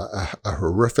 a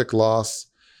horrific loss.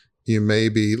 You may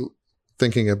be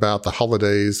thinking about the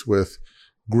holidays with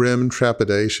grim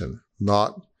trepidation,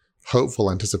 not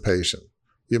hopeful anticipation.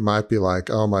 You might be like,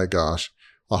 oh my gosh,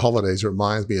 the holidays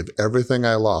reminds me of everything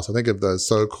I lost. I think of those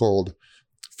so-called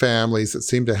families that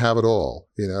seem to have it all.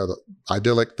 The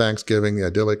idyllic Thanksgiving, the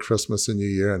idyllic Christmas and New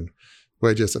Year, and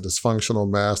we're just a dysfunctional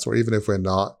mess, or even if we're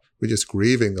not, we're just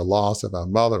grieving the loss of our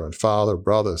mother and father,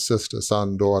 brother, sister,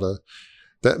 son, daughter.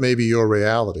 That may be your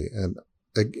reality. And,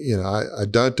 I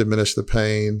don't diminish the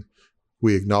pain.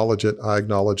 We acknowledge it. I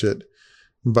acknowledge it.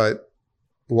 But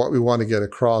what we want to get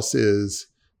across is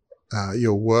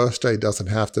your worst day doesn't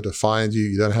have to define you.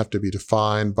 You don't have to be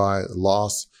defined by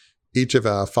loss. Each of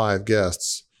our 5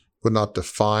 guests were not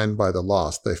defined by the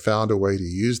loss. They found a way to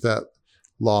use that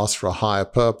loss for a higher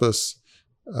purpose.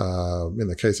 In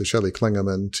the case of Shelley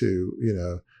Klingerman,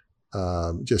 to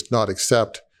just not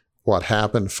accept what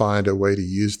happened, find a way to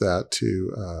use that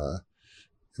to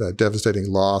that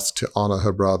devastating loss to honor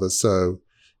her brother. So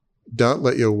don't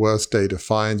let your worst day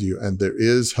define you. And there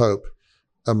is hope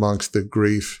amongst the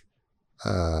grief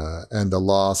and the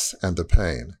loss and the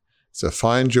pain. So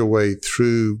find your way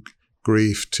through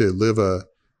grief to live a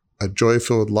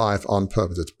joy-filled life on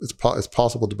purpose. It's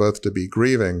possible to both to be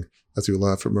grieving, as we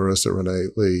learned from Marissa Renee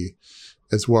Lee,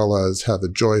 as well as have a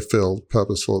joy-filled,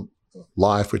 purposeful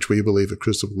life, which we believe at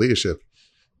Crucible Leadership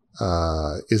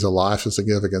is a life of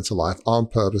significance, a life on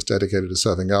purpose, dedicated to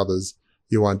serving others.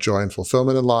 You want joy and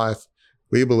fulfillment in life.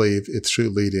 We believe it's through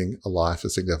leading a life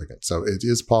of significance. So it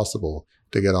is possible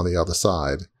to get on the other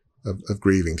side of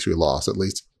grieving through loss, at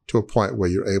least to a point where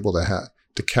you're able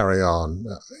to carry on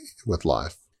with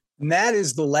life. And that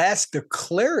is the last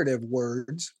declarative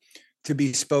words to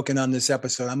be spoken on this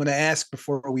episode. I'm going to ask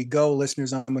before we go,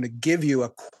 listeners, I'm going to give you a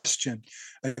question.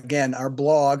 Again, our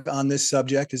blog on this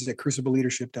subject is at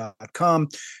crucibleleadership.com.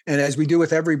 And as we do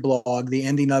with every blog, the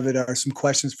ending of it are some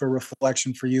questions for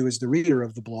reflection for you as the reader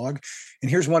of the blog. And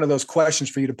here's one of those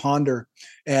questions for you to ponder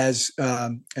as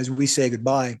we say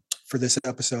goodbye for this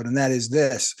episode. And that is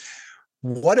this: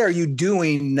 what are you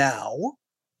doing now,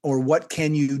 or what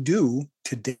can you do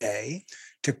today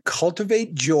to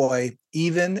cultivate joy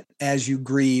even as you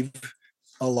grieve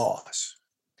a loss,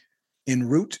 en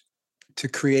route to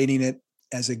creating it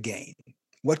as a gain?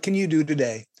 What can you do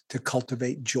today to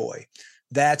cultivate joy?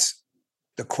 That's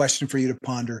the question for you to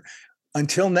ponder.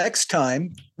 Until next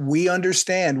time, we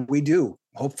understand, we do.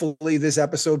 Hopefully this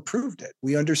episode proved it.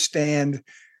 We understand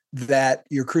that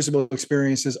your crucible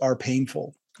experiences are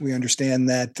painful. We understand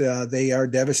that they are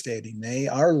devastating. They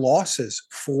are losses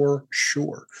for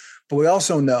sure. But we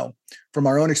also know from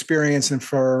our own experience and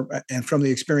from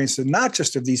the experience of not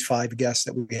just of these 5 guests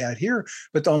that we had here,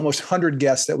 but the almost 100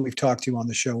 guests that we've talked to on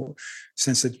the show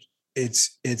since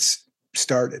it's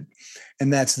started.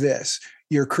 And that's this: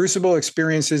 your crucible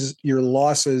experiences, your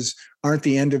losses aren't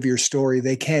the end of your story.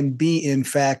 They can be, in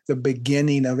fact, the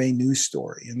beginning of a new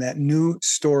story. And that new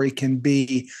story can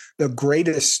be the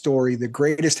greatest story, the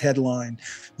greatest headline,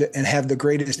 and have the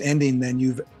greatest ending than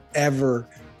you've ever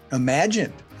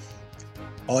imagined.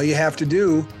 All you have to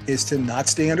do is to not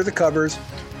stay under the covers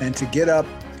and to get up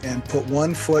and put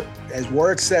one foot, as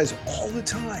Warwick says all the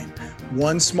time,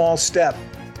 one small step,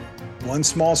 one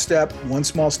small step, one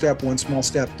small step, one small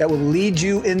step. That will lead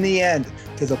you in the end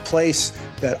to the place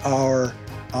that our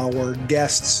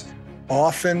guests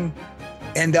often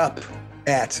end up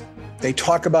at. They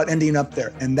talk about ending up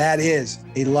there, and that is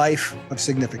a life of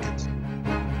significance.